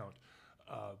can count.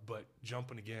 But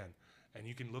jumping again. And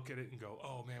you can look at it and go,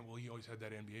 oh, man, well, you always had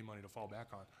that NBA money to fall back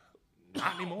on.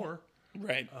 Not anymore.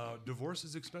 Right. Divorce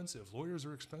is expensive. Lawyers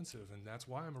are expensive. And that's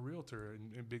why I'm a realtor.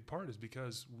 And a big part is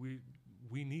because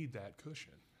we need that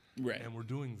cushion. Right. And we're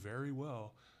doing very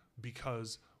well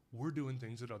because we're doing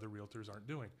things that other realtors aren't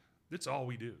doing. That's all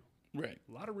we do. Right.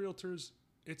 A lot of realtors,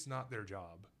 it's not their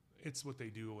job. It's what they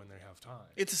do when they have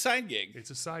time. It's a side gig. It's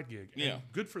a side gig. Yeah. And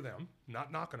good for them.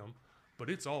 Not knocking them. But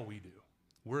it's all we do.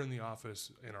 We're in the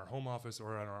office, in our home office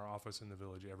or in our office in the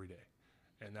village every day.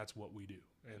 And that's what we do.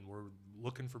 And we're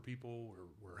looking for people.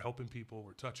 We're helping people.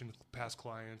 We're touching past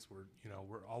clients.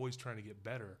 We're always trying to get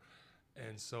better.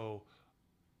 And so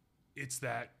it's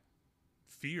that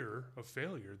fear of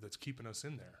failure that's keeping us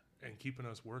in there and keeping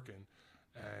us working.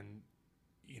 And,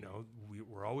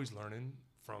 we're always learning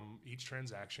from each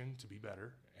transaction to be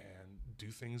better and do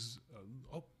things.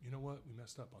 You know what? We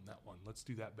messed up on that one. Let's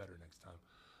do that better next time.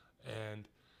 And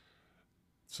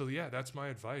so, yeah, that's my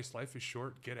advice. Life is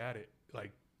short. Get at it.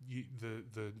 Like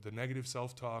the negative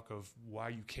self-talk of why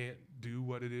you can't do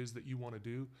what it is that you want to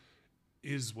do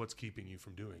is what's keeping you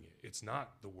from doing it. It's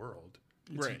not the world.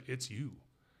 It's you.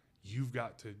 You've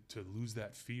got to lose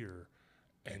that fear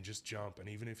and just jump. And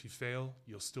even if you fail,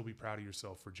 you'll still be proud of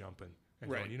yourself for jumping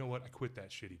and going, you know what? I quit that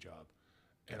shitty job.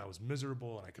 And I was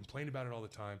miserable and I complained about it all the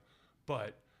time.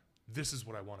 But this is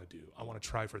what I want to do. I want to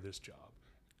try for this job.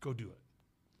 Go do it.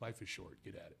 Life is short.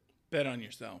 Get at it. Bet on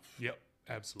yourself. Yep,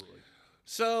 absolutely.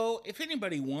 So if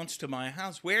anybody wants to buy a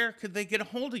house, where could they get a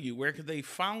hold of you? Where could they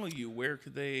follow you? Where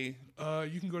could they...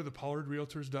 You can go to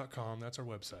thepollardrealtors.com. That's our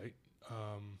website.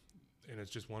 And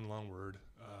it's just one long word.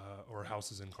 Or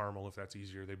Houses in Carmel, if that's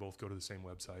easier. They both go to the same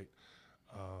website.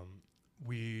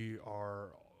 We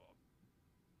are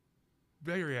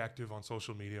very active on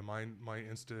social media. My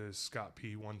Insta is Scot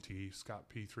P1T, Scot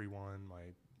P31.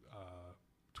 My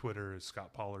Twitter is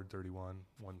Scot Pollard 31,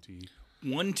 1T.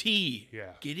 1T.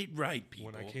 Yeah. Get it right,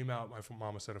 people. When I came out, my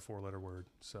mama said a 4-letter word,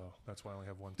 so that's why I only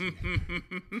have 1T.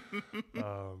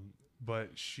 But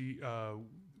she,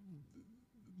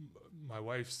 my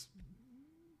wife's,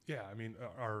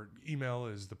 our email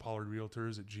is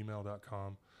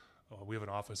thepollardrealtors@gmail.com. We have an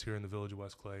office here in the village of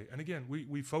West Clay. And again,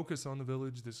 we focus on the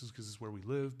village. This is because it's where we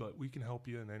live, but we can help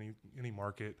you in any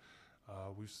market.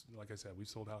 Like I said, we've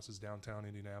sold houses downtown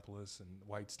Indianapolis and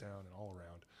Whitestown and all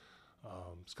around.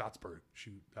 Scottsburg,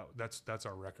 shoot, that's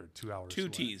our record. 2 hours. 2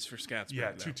 T's for Scottsburg.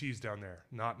 Yeah, 2 T's down there.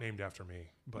 Not named after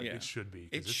me, but it should be.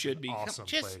 It should be. Awesome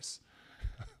place.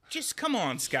 Just come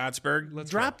on, Scottsburg.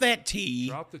 Drop that T.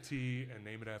 Drop the T and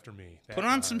name it after me. Put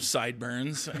on some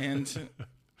sideburns and.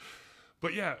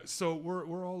 But yeah, so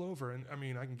we're all over, and I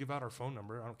mean I can give out our phone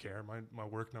number. I don't care. My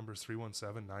work number is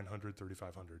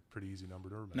 317-900-3500. Pretty easy number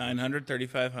to remember.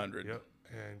 900-3500. Yep,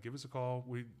 and give us a call.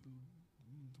 We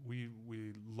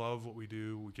love what we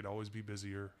do. We could always be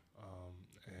busier,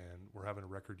 and we're having a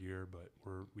record year, but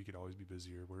we could always be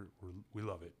busier. We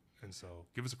love it, and so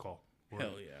give us a call.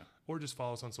 Hell yeah! Or just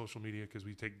follow us on social media because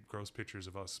we take gross pictures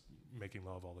of us making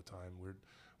love all the time.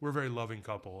 We're a very loving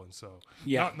couple, and so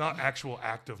not actual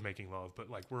act of making love, but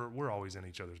like we're always in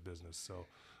each other's business. So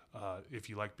if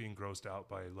you like being grossed out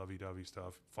by lovey-dovey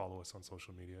stuff, follow us on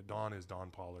social media. Dawn is Dawn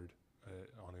Pollard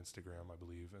on Instagram, I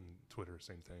believe, and Twitter,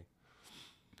 same thing.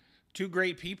 2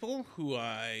 great people who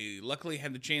I luckily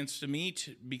had the chance to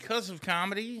meet because of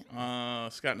comedy.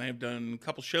 Scott and I have done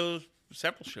several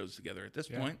shows together at this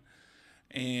point.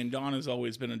 And Dawn has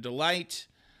always been a delight.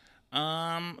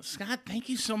 Scott, thank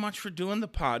you so much for doing the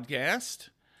podcast.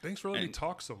 Thanks for letting me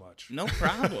talk so much. No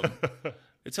problem.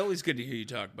 It's always good to hear you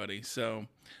talk, buddy. So,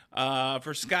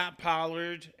 for Scot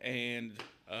Pollard and,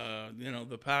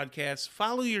 the podcast,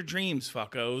 follow your dreams,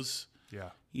 fuckos.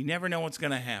 Yeah. You never know what's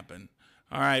going to happen.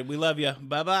 All right. We love you.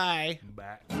 Bye-bye.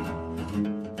 Bye.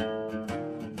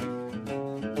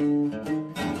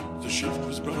 The Shift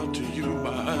was brought to you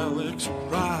by Alex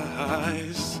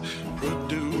Rice.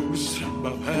 Produced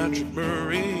by Patrick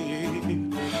Murray.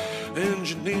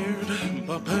 Engineered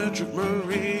by Patrick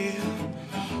Murray.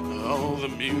 All the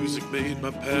music made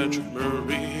by Patrick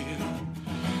Murray.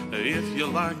 If you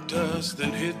liked us,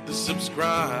 then hit the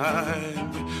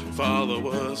subscribe. Follow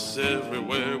us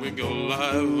everywhere we go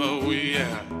live. Oh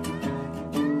yeah.